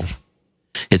beautiful.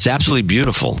 It's absolutely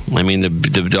beautiful. I mean,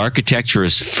 the architecture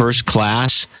is first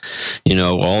class.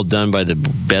 All done by the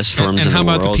best firms in the world. And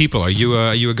how about the people? Are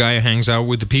you a guy who hangs out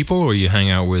with the people, or you hang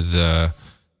out with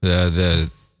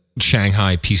the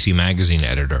Shanghai PC Magazine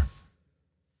editor?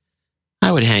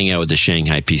 I would hang out with the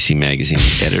Shanghai PC Magazine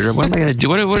editor. What am I going to do?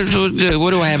 What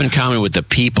do I have in common with the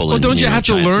people? Well, don't you have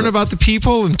to learn about the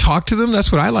people and talk to them?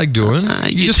 That's what I like doing.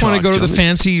 You just want to go to the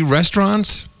fancy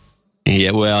restaurants?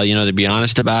 Yeah, well, to be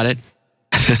honest about it.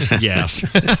 Yes.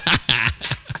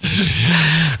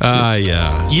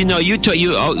 Yeah.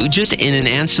 Just in an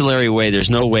ancillary way, there's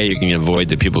no way you can avoid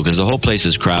the people because the whole place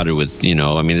is crowded with,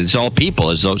 it's all people.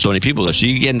 There's so many people there. So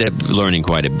you end up learning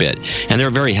quite a bit. And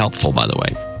they're very helpful, by the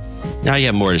way. Now you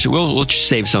have more to say. We'll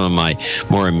save some of my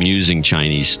more amusing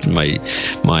Chinese, some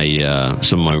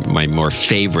of my more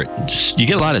favorite. You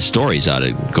get a lot of stories out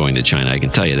of going to China. I can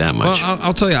tell you that much. Well,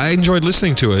 I'll tell you, I enjoyed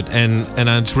listening to it, and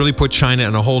it's really put China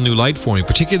in a whole new light for me.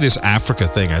 Particularly this Africa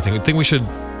thing. I think we should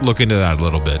look into that a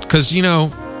little bit because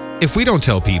if we don't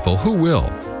tell people, who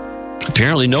will?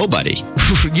 Apparently, nobody.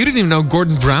 You didn't even know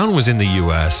Gordon Brown was in the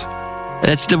U.S.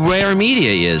 That's the way our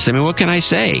media is. I mean, what can I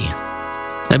say?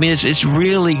 I mean, it's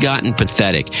really gotten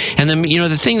pathetic. And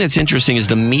the thing that's interesting is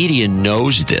the media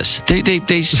knows this.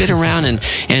 They sit around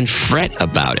and fret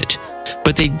about it,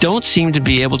 but they don't seem to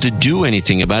be able to do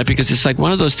anything about it because it's like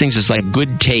one of those things. It's like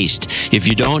good taste. If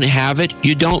you don't have it,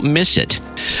 you don't miss it.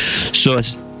 So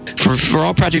it's, for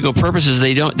all practical purposes,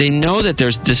 they know that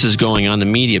this is going on, the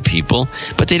media people,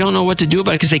 but they don't know what to do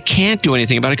about it because they can't do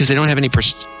anything about it because they don't have any.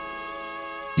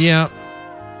 Yeah,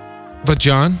 but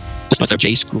John,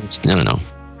 J schools. I don't know.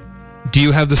 Do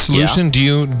you have the solution?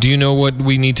 Yeah. Do you know what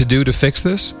we need to do to fix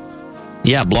this?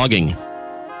 Yeah, blogging.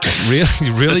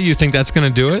 Really? You think that's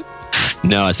going to do it?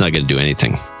 No, it's not going to do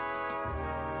anything.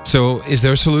 So, is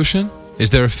there a solution?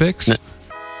 Is there a fix? No,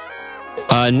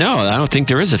 I don't think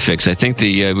there is a fix. I think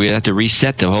we have to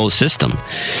reset the whole system,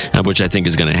 which I think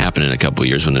is going to happen in a couple of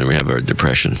years when we have our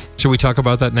depression. Should we talk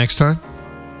about that next time?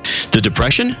 The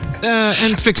depression?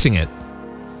 And fixing it.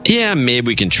 Yeah, maybe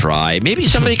we can try. Maybe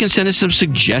somebody can send us some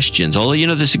suggestions.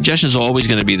 Although, the suggestions are always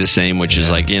going to be the same, which is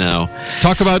like,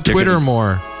 Talk about Twitter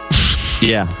more.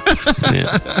 Yeah.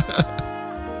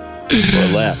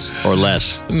 Or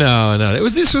less. No.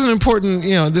 This was an important,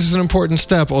 this is an important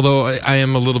step. Although I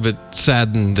am a little bit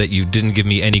saddened that you didn't give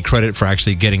me any credit for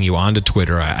actually getting you onto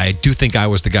Twitter. I do think I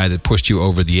was the guy that pushed you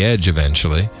over the edge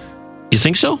eventually. You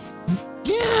think so?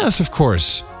 Yes, of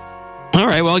course. All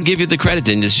right, well, I'll give you the credit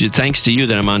then. It's thanks to you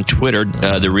that I'm on Twitter.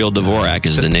 The Real Dvorak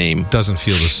is the name. Doesn't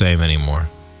feel the same anymore.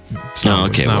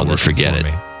 Okay, well, then forget it.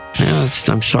 Yeah,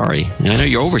 I'm sorry. I know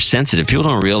you're oversensitive. People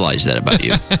don't realize that about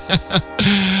you.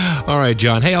 All right,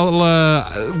 John. Hey,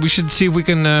 we should see if we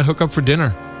can hook up for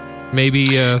dinner.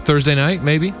 Maybe Thursday night,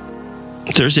 maybe?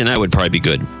 Thursday night would probably be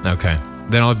good. Okay.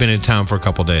 Then I'll have been in town for a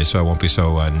couple days, so I won't be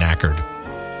so knackered.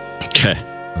 Okay.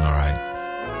 All right.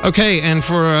 Okay, and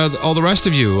for all the rest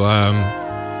of you,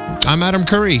 I'm Adam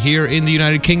Curry here in the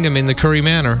United Kingdom in the Curry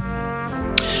Manor.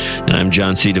 And I'm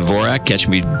John C. Dvorak. Catch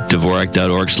me,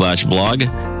 Dvorak.org/blog.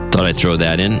 Thought I'd throw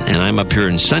that in. And I'm up here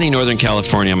in sunny Northern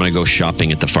California. I'm going to go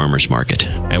shopping at the farmer's market.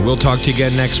 And we'll talk to you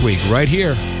again next week right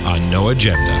here on No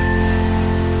Agenda.